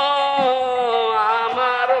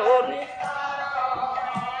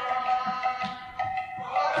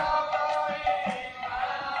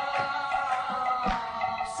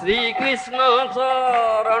Sri Krishna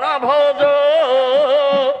Charana Bhojo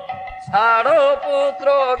Chado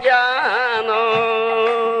Putra Jnana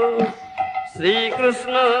Sri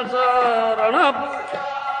Krishna Charana Bhojo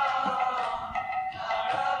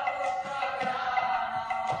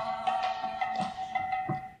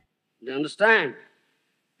Do you understand?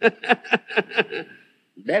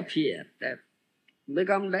 Deaf here, deaf.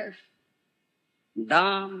 Become deaf.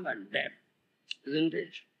 Dumb and deaf. Isn't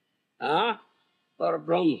it? For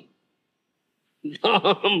Brahma.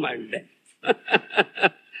 Dumb and deaf.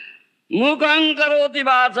 Mukhaṁ karoti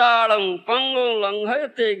vācālaṁ pangum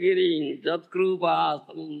langhayate giriṁ jatkrupa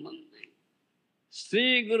samam vande.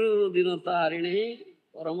 Sri Guru Dinatarine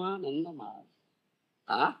Paramananda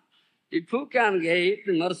Maharaja. If you can get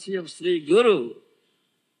the mercy of Sri Guru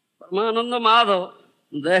Paramananda Madhava,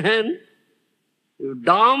 then you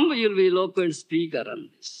dumb, you will be eloquent speaker on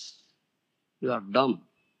this. You are dumb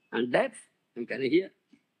and deaf, you can hear.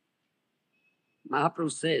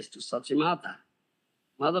 Mahaprabhu says to Sachi Mata,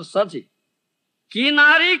 Mother Sachi, ki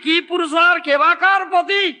nari ki purusar kevakar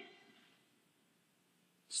pati,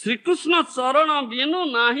 Sri Krishna charana binu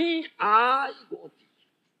nahi ai goti.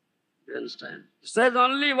 You understand? It says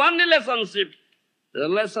only one relationship, the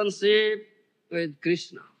relationship with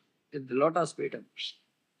Krishna, with the lotus feet of Krishna.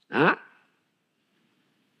 Huh?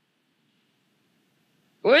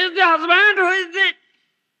 Who is the husband? Who is the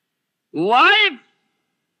wife?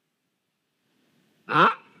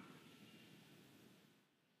 Huh?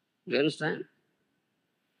 Do you understand?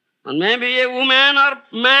 And maybe a woman or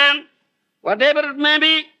man, whatever it may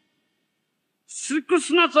be, Sri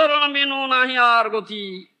Krishna Charana Vinu Nahi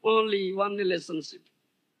Argoti, only one relationship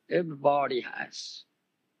everybody has.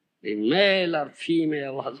 The male or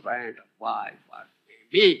female husband or wife, what may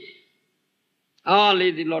be.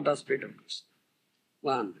 Only the lotus feet of Krishna.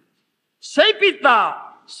 One. Sai Pita,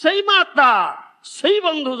 Sai Mata, Sai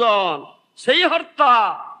Bandhujan, Sai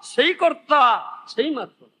Harta, Sai Karta, Sai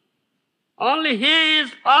Mata. Only he is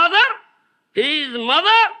father, he is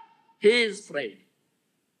mother, he is friend.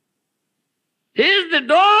 He is the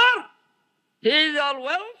door, he is all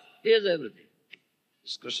wealth, he is everything.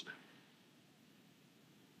 It's Krishna.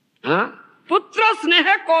 Huh? Putra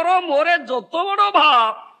sneha karo more joto bado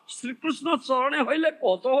bhav, Sri Krishna charane hoile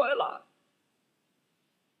koto hoila.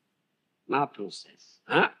 Mahaprabhu says,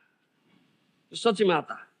 huh? Sachi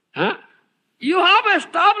Mata, huh? You have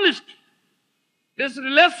established this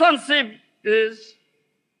relationship is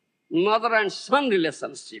mother and son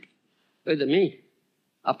relationship with me.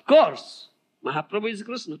 Of course, Mahaprabhu is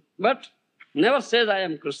Krishna, but never says I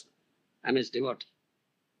am Krishna. I am his devotee.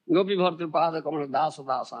 Gopi Bharti Pada Kamala Dasa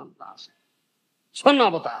Dasam Dasa. Son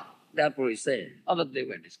avatar. Therefore he says, other day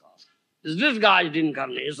we discuss. Is this guy's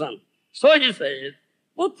incarnation? So he says,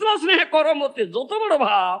 Putra sneha karamote joto bado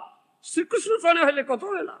bhav, Sri Krishna chane hoile koto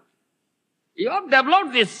hoila. You have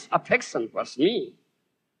developed this affection towards me.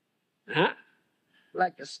 Huh?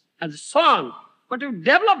 Like as a son. But you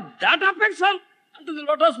develop that affection unto the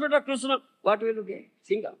lotus feet of Krishna, what will you get?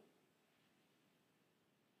 Think of.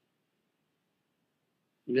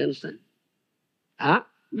 You understand? Huh?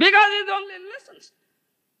 Because it's only relationship.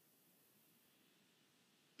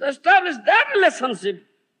 To establish that relationship,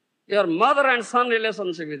 your mother and son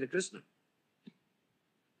relationship with Krishna,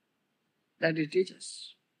 that he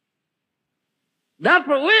teaches.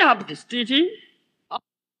 Therefore, we have this teaching.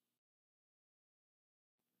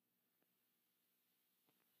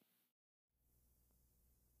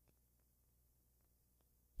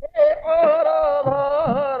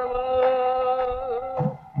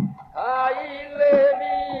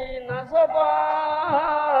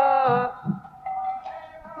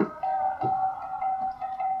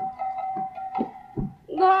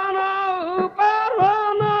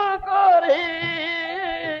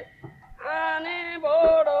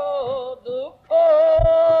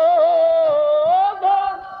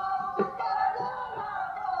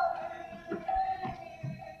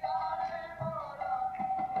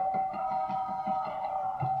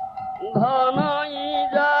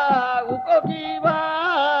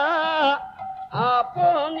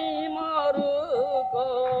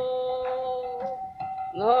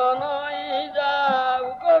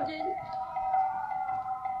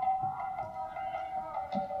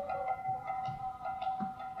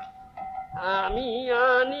 Ami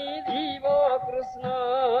ani diva Krishna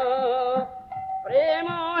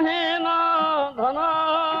Prema hena dhana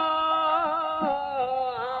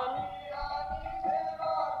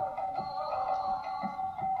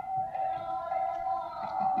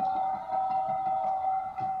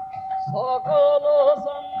Sakala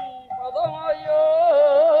sampadamaya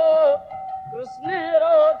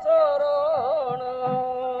Krishnera charana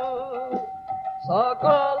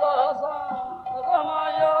Sakala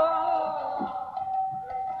sampadamaya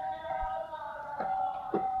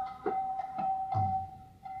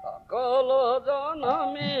Sakala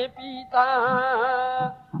janame pita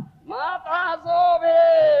Mata sobe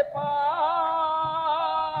pa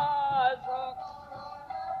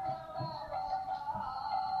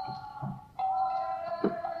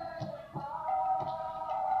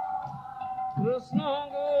Krishna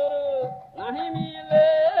Guru nahi mile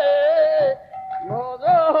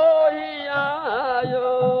mojo hoi aayo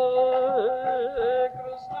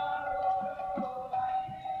Krishna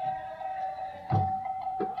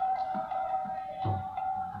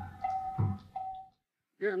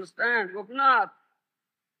understand, Gopinath?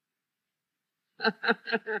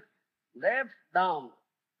 Deaf, dumb.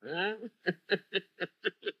 Huh?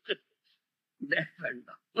 Deaf and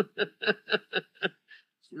dumb.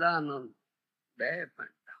 Siddhanand, deaf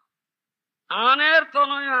and dumb. Aner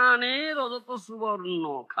tonoy aner odoto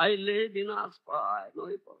suborno, khaile binas pai,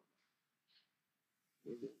 noi po.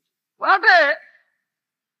 What a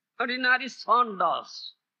ordinary son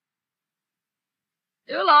does.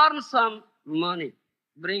 He will earn some money,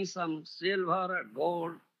 bring some silver or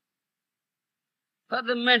gold for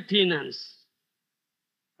the maintenance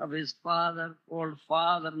of his father, old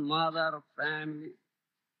father, mother, family,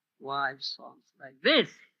 wife, sons, like this.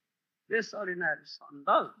 This ordinary son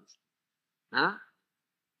does this. Huh?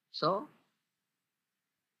 So,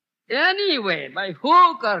 anyway, by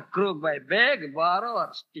hook or crook, by beg, borrow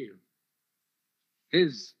or steal,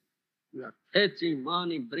 you are fetching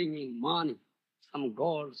money, bringing money, some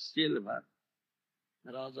gold, silver,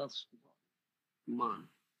 rajas, money.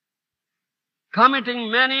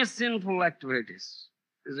 Committing many sinful activities,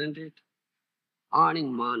 isn't it?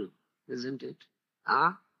 Earning money, isn't it?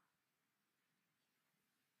 Huh?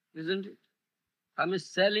 Isn't it? Some is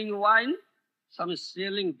selling wine, some is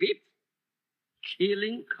selling beef,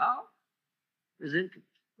 killing cow, isn't it?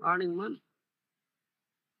 Earning money,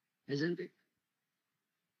 isn't it?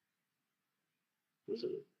 Isn't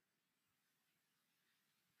it?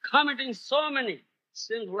 Committing so many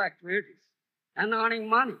sinful activities and earning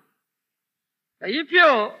money. If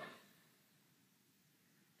you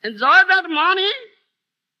enjoy that money,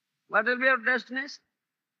 what will be your destination?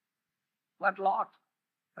 What lot?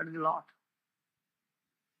 What is the lot?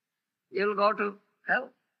 You will go to hell.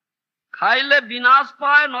 Khaile binas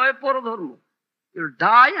paye noy por dharma. You will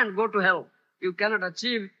die and go to hell. You cannot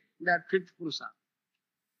achieve that fifth purusha.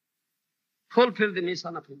 Fulfill the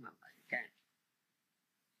mission of human life. You can't.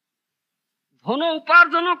 ধন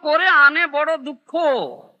উপার্জন করে আনে বড় দুঃখ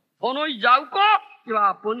ধনই যাওক কিংবা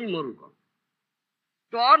আপনি মরুক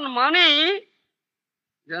to earn money,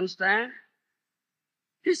 you understand,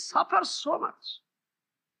 he suffers so much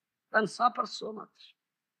and suffers so much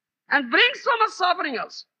and brings so much suffering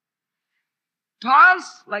also. Toils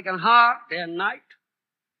like an heart day and night,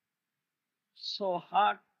 so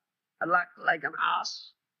hard like an ass,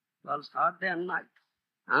 toils hard day and night.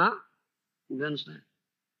 Huh? You understand?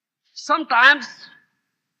 Sometimes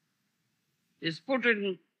he's put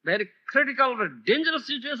in very critical, very dangerous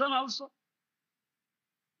situation also.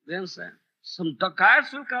 You understand? Some dacoits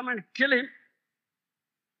will come and kill him.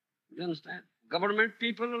 You understand? Government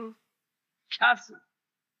people will catch him,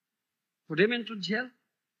 put him into jail,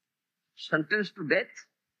 sentenced to death.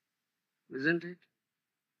 Isn't it?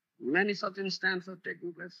 Many such instances are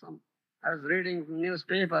taking place. I was reading the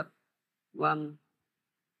newspaper, one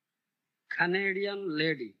Canadian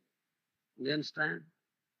lady, you understand?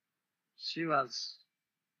 She was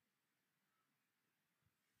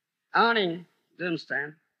earning, you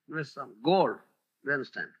understand, with some gold, you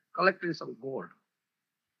understand, collecting some gold.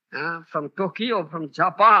 From Tokyo, from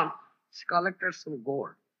Japan, she collected some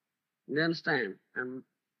gold, you understand, and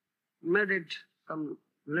made it some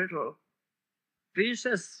little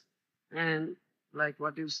pieces and like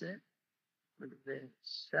what you say,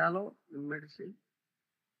 shallow in medicine.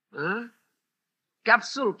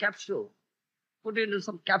 Capsule. Put it in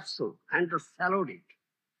some capsule and just swallowed it.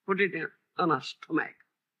 Put it on her stomach.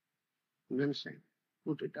 You understand?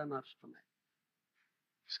 Put it on her stomach.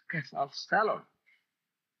 It's all swallowed.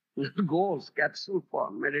 It goes capsule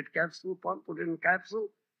form. Made it capsule form, put it in capsule,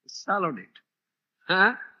 swallowed it.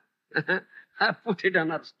 I put it on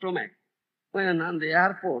her stomach. When on the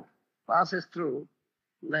airport passes through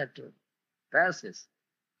that passage,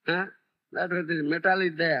 that with the metal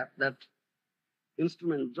is there, that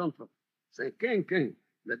instrument jump up. Say, king,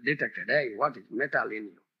 that detected, hey, what is metal in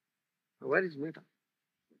you? Where is metal?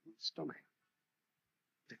 Stomach.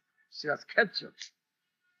 She was captured.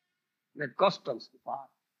 That customs part.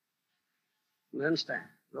 You understand?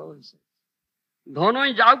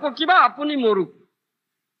 Dhonoi jauko kiba apuni moruk.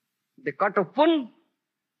 They cut open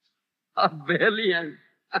her belly and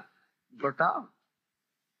got out.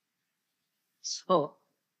 So,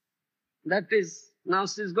 that is, now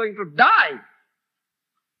she's going to die.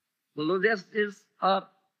 This is her,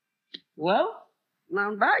 well,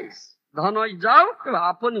 now dies. Dhanoi jauk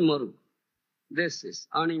apani maru. This is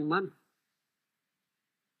earning money.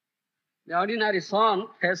 The ordinary son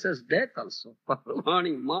faces death also for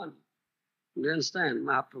earning money. You understand?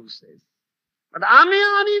 Mahaprabhu says. But ami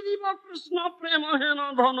ani diva Krishna Prema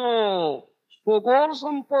hena dhano Gour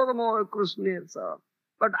sampadmoy Krishna.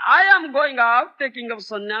 But I am going out taking up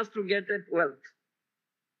sannyas to get that wealth.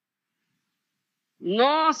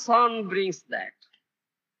 No son brings that.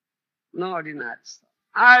 No ordinary son.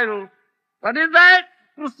 I will. What is that?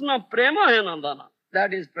 Krishna Prema Henandana.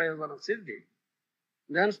 That is Prayavana Siddhi.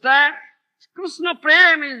 You understand? Krishna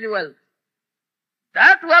Prema is wealth.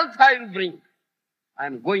 That wealth I will bring. I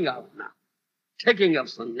am going out now. Taking up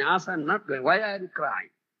sannyas, I am not going. Why I am crying?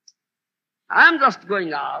 I am just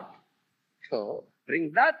going out to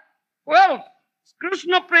bring that wealth.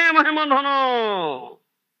 Krishna Prema Hemandhana.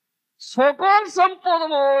 Sokal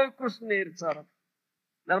Sampadamo Krishnir Charat.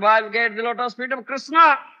 Thereby I will get the lotus feet of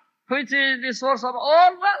Krishna, which is the source of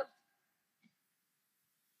all wealth.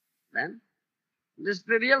 Then, this is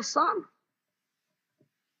the real son.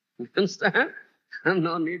 You understand?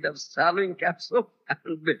 No need of swallowing capsule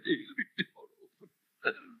and baby.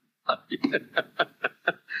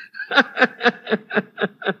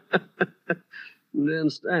 You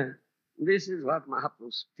understand? This is what Mahaprabhu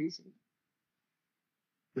is teaching.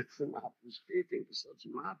 This is Mahaprabhu is teaching to such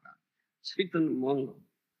Mata, Chaitanya Mongol.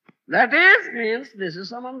 That is, means this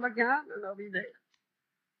is Samanta Gyan and Avidya.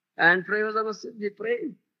 And Prayavana Siddhi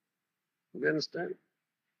praying. You understand?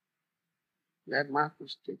 That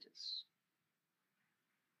Mahaprabhu teaches.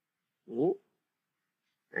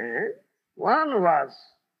 And one was,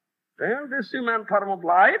 in this human form of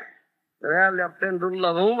life, really obtained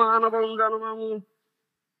Dullabha Manava Janama,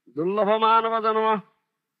 Dullabha Manava Janama,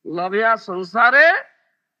 Labhya Sansare,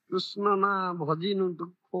 Krishna na bhajinu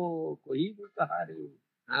dukho kohi bukahari.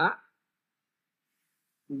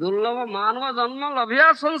 Dullabha Manava Janma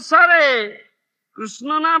Labhya Sansare,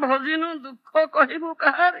 Krishna na bhajinu dukho kohi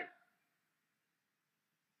bukahari.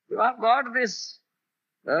 You have got this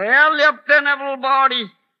really obtainable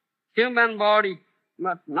body, human body,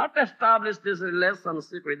 but not establish this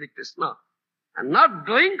relationship with Krishna and not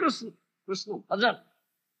doing Krishna bhajan.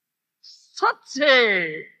 Such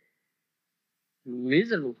a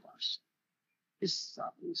miserable person is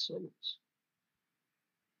suffering so much.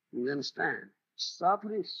 You understand?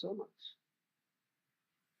 Suffering so much.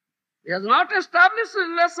 He has not established a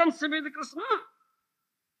relationship with Krishna.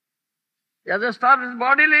 He has established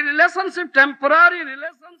bodily relationship, temporary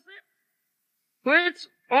relationship, which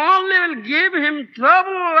only will give him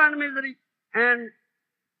trouble and misery. And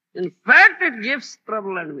in fact, it gives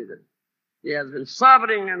trouble and misery. He has been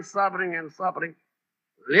suffering and suffering and suffering,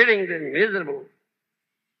 leading the miserable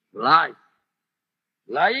life.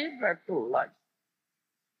 Life after life.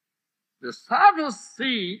 The sadhus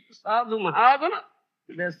see, sadhu mahajana,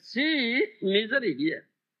 they see misery here.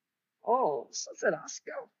 Oh, such a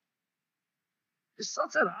rascal. He's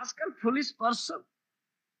such a rascal, foolish person.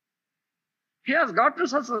 He has gotten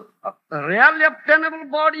such a really obtainable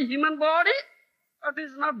body, human body, but he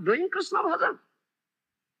is not doing Krishna bhajan.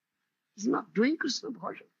 He is not doing Krishna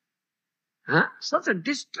bhajan. Such a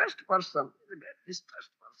distressed person, a very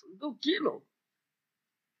distressed person. Do kilo.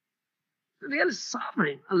 Really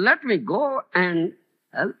suffering. Let me go and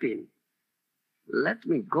help him. Let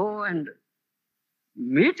me go and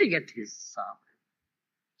mitigate his suffering.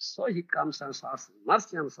 So he comes and asks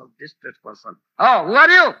mercy on some distressed person. Oh, who are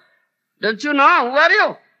you? Don't you know? Who are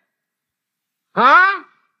you? Huh?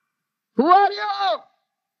 Who are you?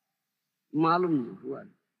 Malum, who are you?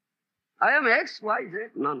 I am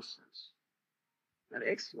XYZ. Nonsense. You're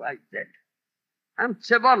XYZ. I am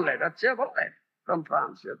Chevrolet, a Chevrolet from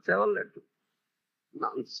France. You're Chevrolet.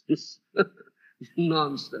 Nonsense.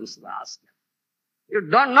 Nonsense, rascal. You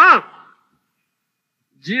don't know.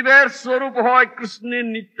 Jiver Swarup Hoy Krishna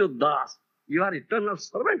Nitya Das. You are eternal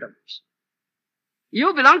servant of Krishna.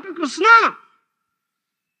 You belong to Krishna.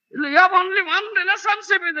 You have only one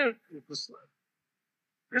relationship with Krishna.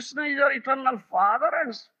 Krishna is your eternal father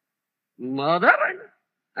and mother.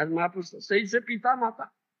 As Mahaprabhu says, he is a Pita Mata.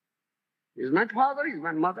 He is my father, he is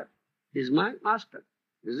my mother. He is my master.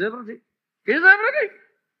 He is everything. He is everything.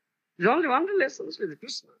 There is only one relationship with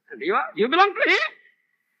Krishna. And you belong to him.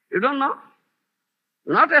 You don't know.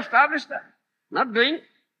 Not established that. Not doing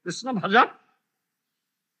Krishna bhajan.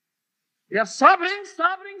 You are suffering. You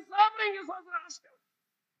are rascal.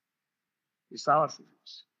 It's our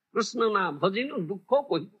situation. Krishna na bhajinu dukho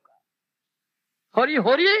kohi dukkha. Hari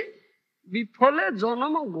hari bifole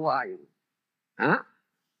janama guayu.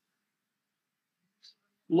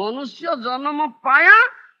 Manusya janama paya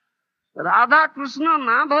Radha Krishna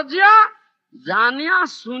na bhajya janya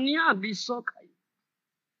sunya visho khai.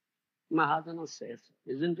 Maharaja says,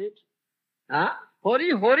 isn't it?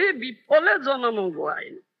 Hari hari bifole janama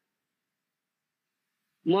guayu.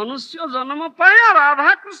 Manusya janama paya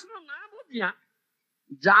Radha Krishna na bhajya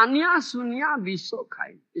janya sunya visho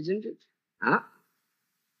khai. Isn't it?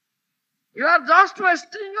 You are just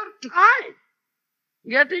wasting your time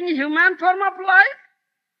getting human form of life,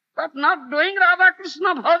 but not doing Radha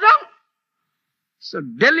Krishna bhajan. So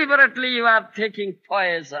deliberately you are taking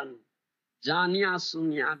poison. Janya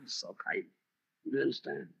sunya visakhai. Do you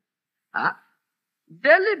understand? Huh?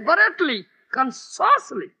 Deliberately,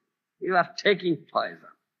 consciously, you are taking poison.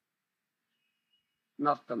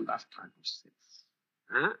 Northern Das Thakur says.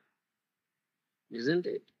 Huh? Isn't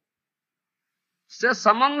it? Se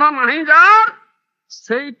samandha nahi jar,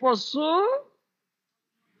 sei pasu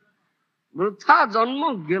vrutha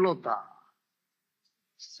janma gelota.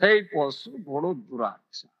 Sei pasu bodo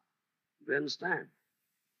duracha. Do you understand?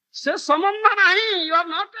 Se samandha nahi, you have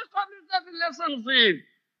not established that relationship.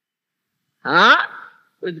 Huh?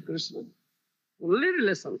 With Krishna. Only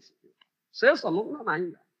relationship. Se samandha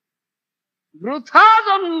nahi. Vrutha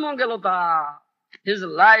janma gelota. His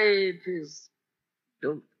life is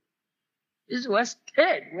doomed. Is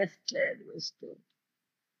wasted. Do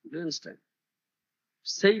you understand?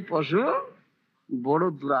 Sei pashu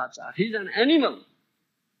bodo duracha. He's an animal.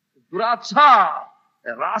 Duracha,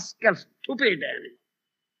 a rascal, stupid animal.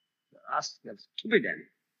 A rascal, stupid animal.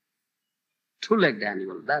 Two-legged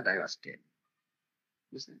animal, that I was telling.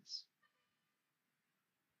 Listen.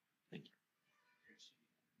 Thank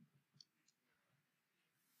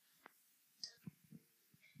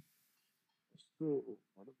you.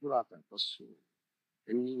 Bodo duracha, pashu.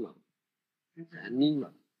 Animal.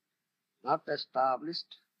 Animal. Not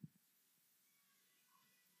established.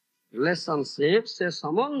 Relationship, say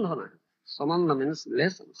samandhana. Samandha means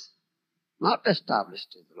relations. Not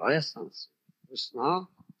established relations. Krishna,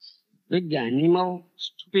 big animal,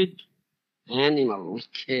 stupid animal,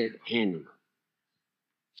 wicked animal,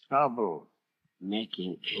 trouble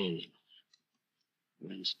making animal. You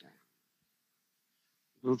understand?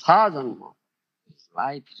 Vrutha janma. His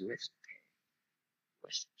life is wasted.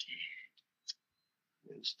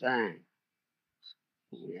 You understand?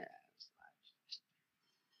 Yes.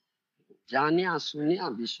 Janya sunya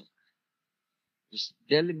visha. Is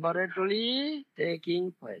deliberately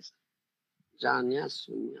taking poison. Janya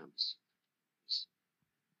sunya visha.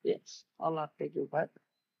 Yes, all are taking poison.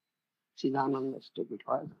 Siddhananda is taking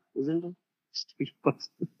poison, isn't it? Stupid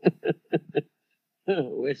person.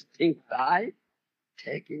 Wasting time,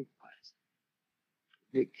 taking poison.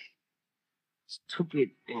 Big, stupid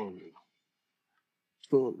animal.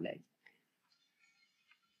 Two legs.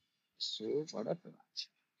 So, what a Maharaja.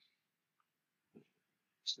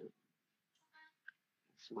 So,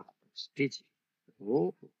 Maharaja teaching.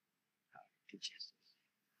 Oh, how he teaches.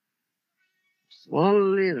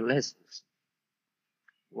 Only relations.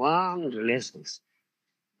 One relationship.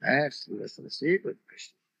 That's relationship with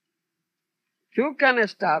Krishna. If you can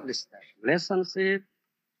establish that relationship,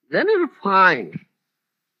 then you will find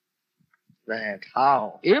that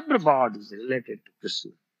how everybody is related to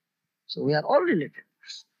Krishna. So we are all related to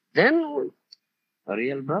Krishna. Then we are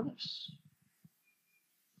real brothers.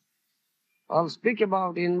 All speak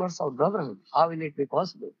about universal brotherhood. How will it be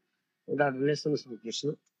possible without relations with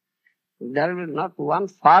Krishna? There will not one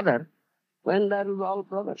father when there will be all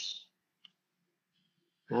brothers.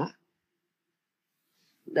 Huh?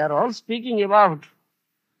 They are all speaking about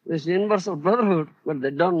this universal brotherhood, but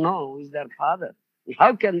they don't know who is their father.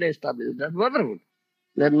 How can they establish that brotherhood?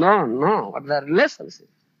 They don't know what their relationship.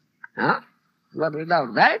 Huh? But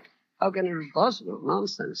without that, how can it be possible?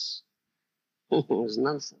 Nonsense. It's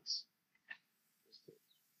nonsense.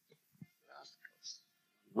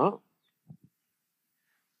 No.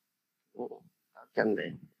 How can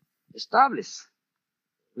they establish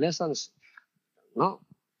relationship? No.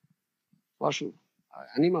 Person,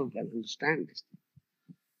 animal can understand this.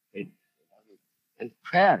 And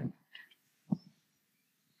fair.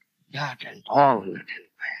 Yeah, and all not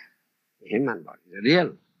fair. Human body, the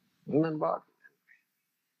real human body.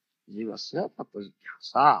 Jivasya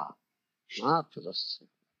tapajyasa, matrasya.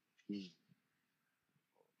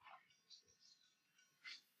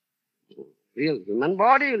 Real human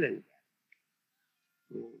body will enjoy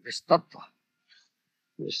this tattva,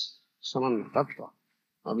 this samana tattva,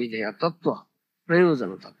 avidya tattva,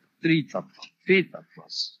 prayojana tattva, three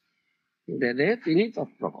tattvas. In Veda, tini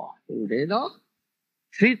tattva. In Veda,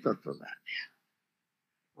 three tattvas are there.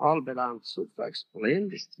 All Vedanta Sutra explain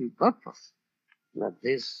these three tattvas. But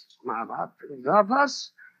these Maharaja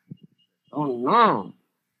philosophers don't know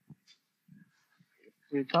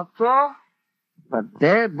three tattva, but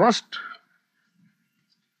they boast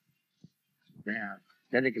their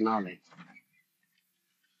Vedic knowledge.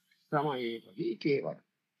 Samayeva vikeva,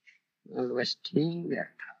 and wasting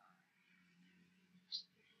their time.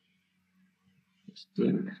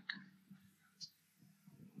 Wasting their time.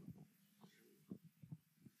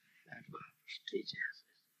 That Maharaj teaches.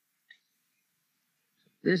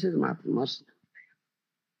 This is my mercy.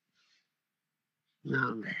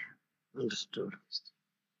 Now there. understood.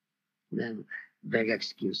 Then beg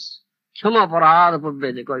excuse. Kshama parad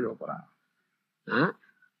purve je koi parad. Huh?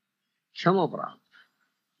 Kshama parad.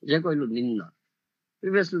 Je koi ninda.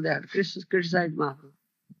 Previously they had criticized Mahaprabhu.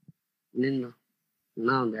 Ninda.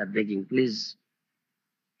 Now they are begging, please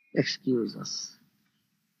excuse us.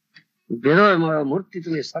 Vedamaya murti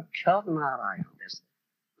tumi sakshat Narayana.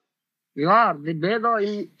 You are the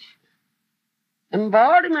Veda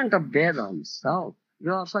embodiment of Veda himself.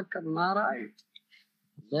 You are Sakshat Narayana.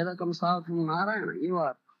 Veda comes out from Narayana. You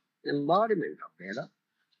are embodiment of Veda.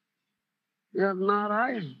 You are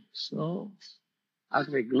Narayana. So, out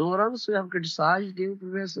of ignorance, we have criticized you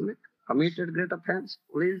previously, committed great offense.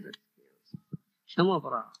 Please, Kshama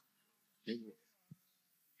para.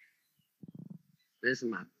 This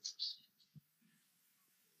man.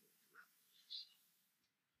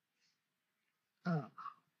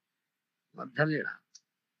 Madhyalila.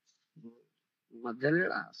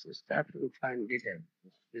 Madhyalila. So start to find detail.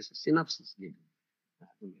 This is synopsis given.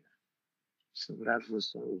 So that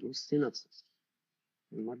was synopsis.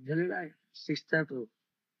 Madhyalila, start to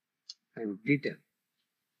find detail.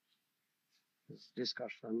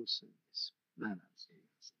 Discussions. Maharaj.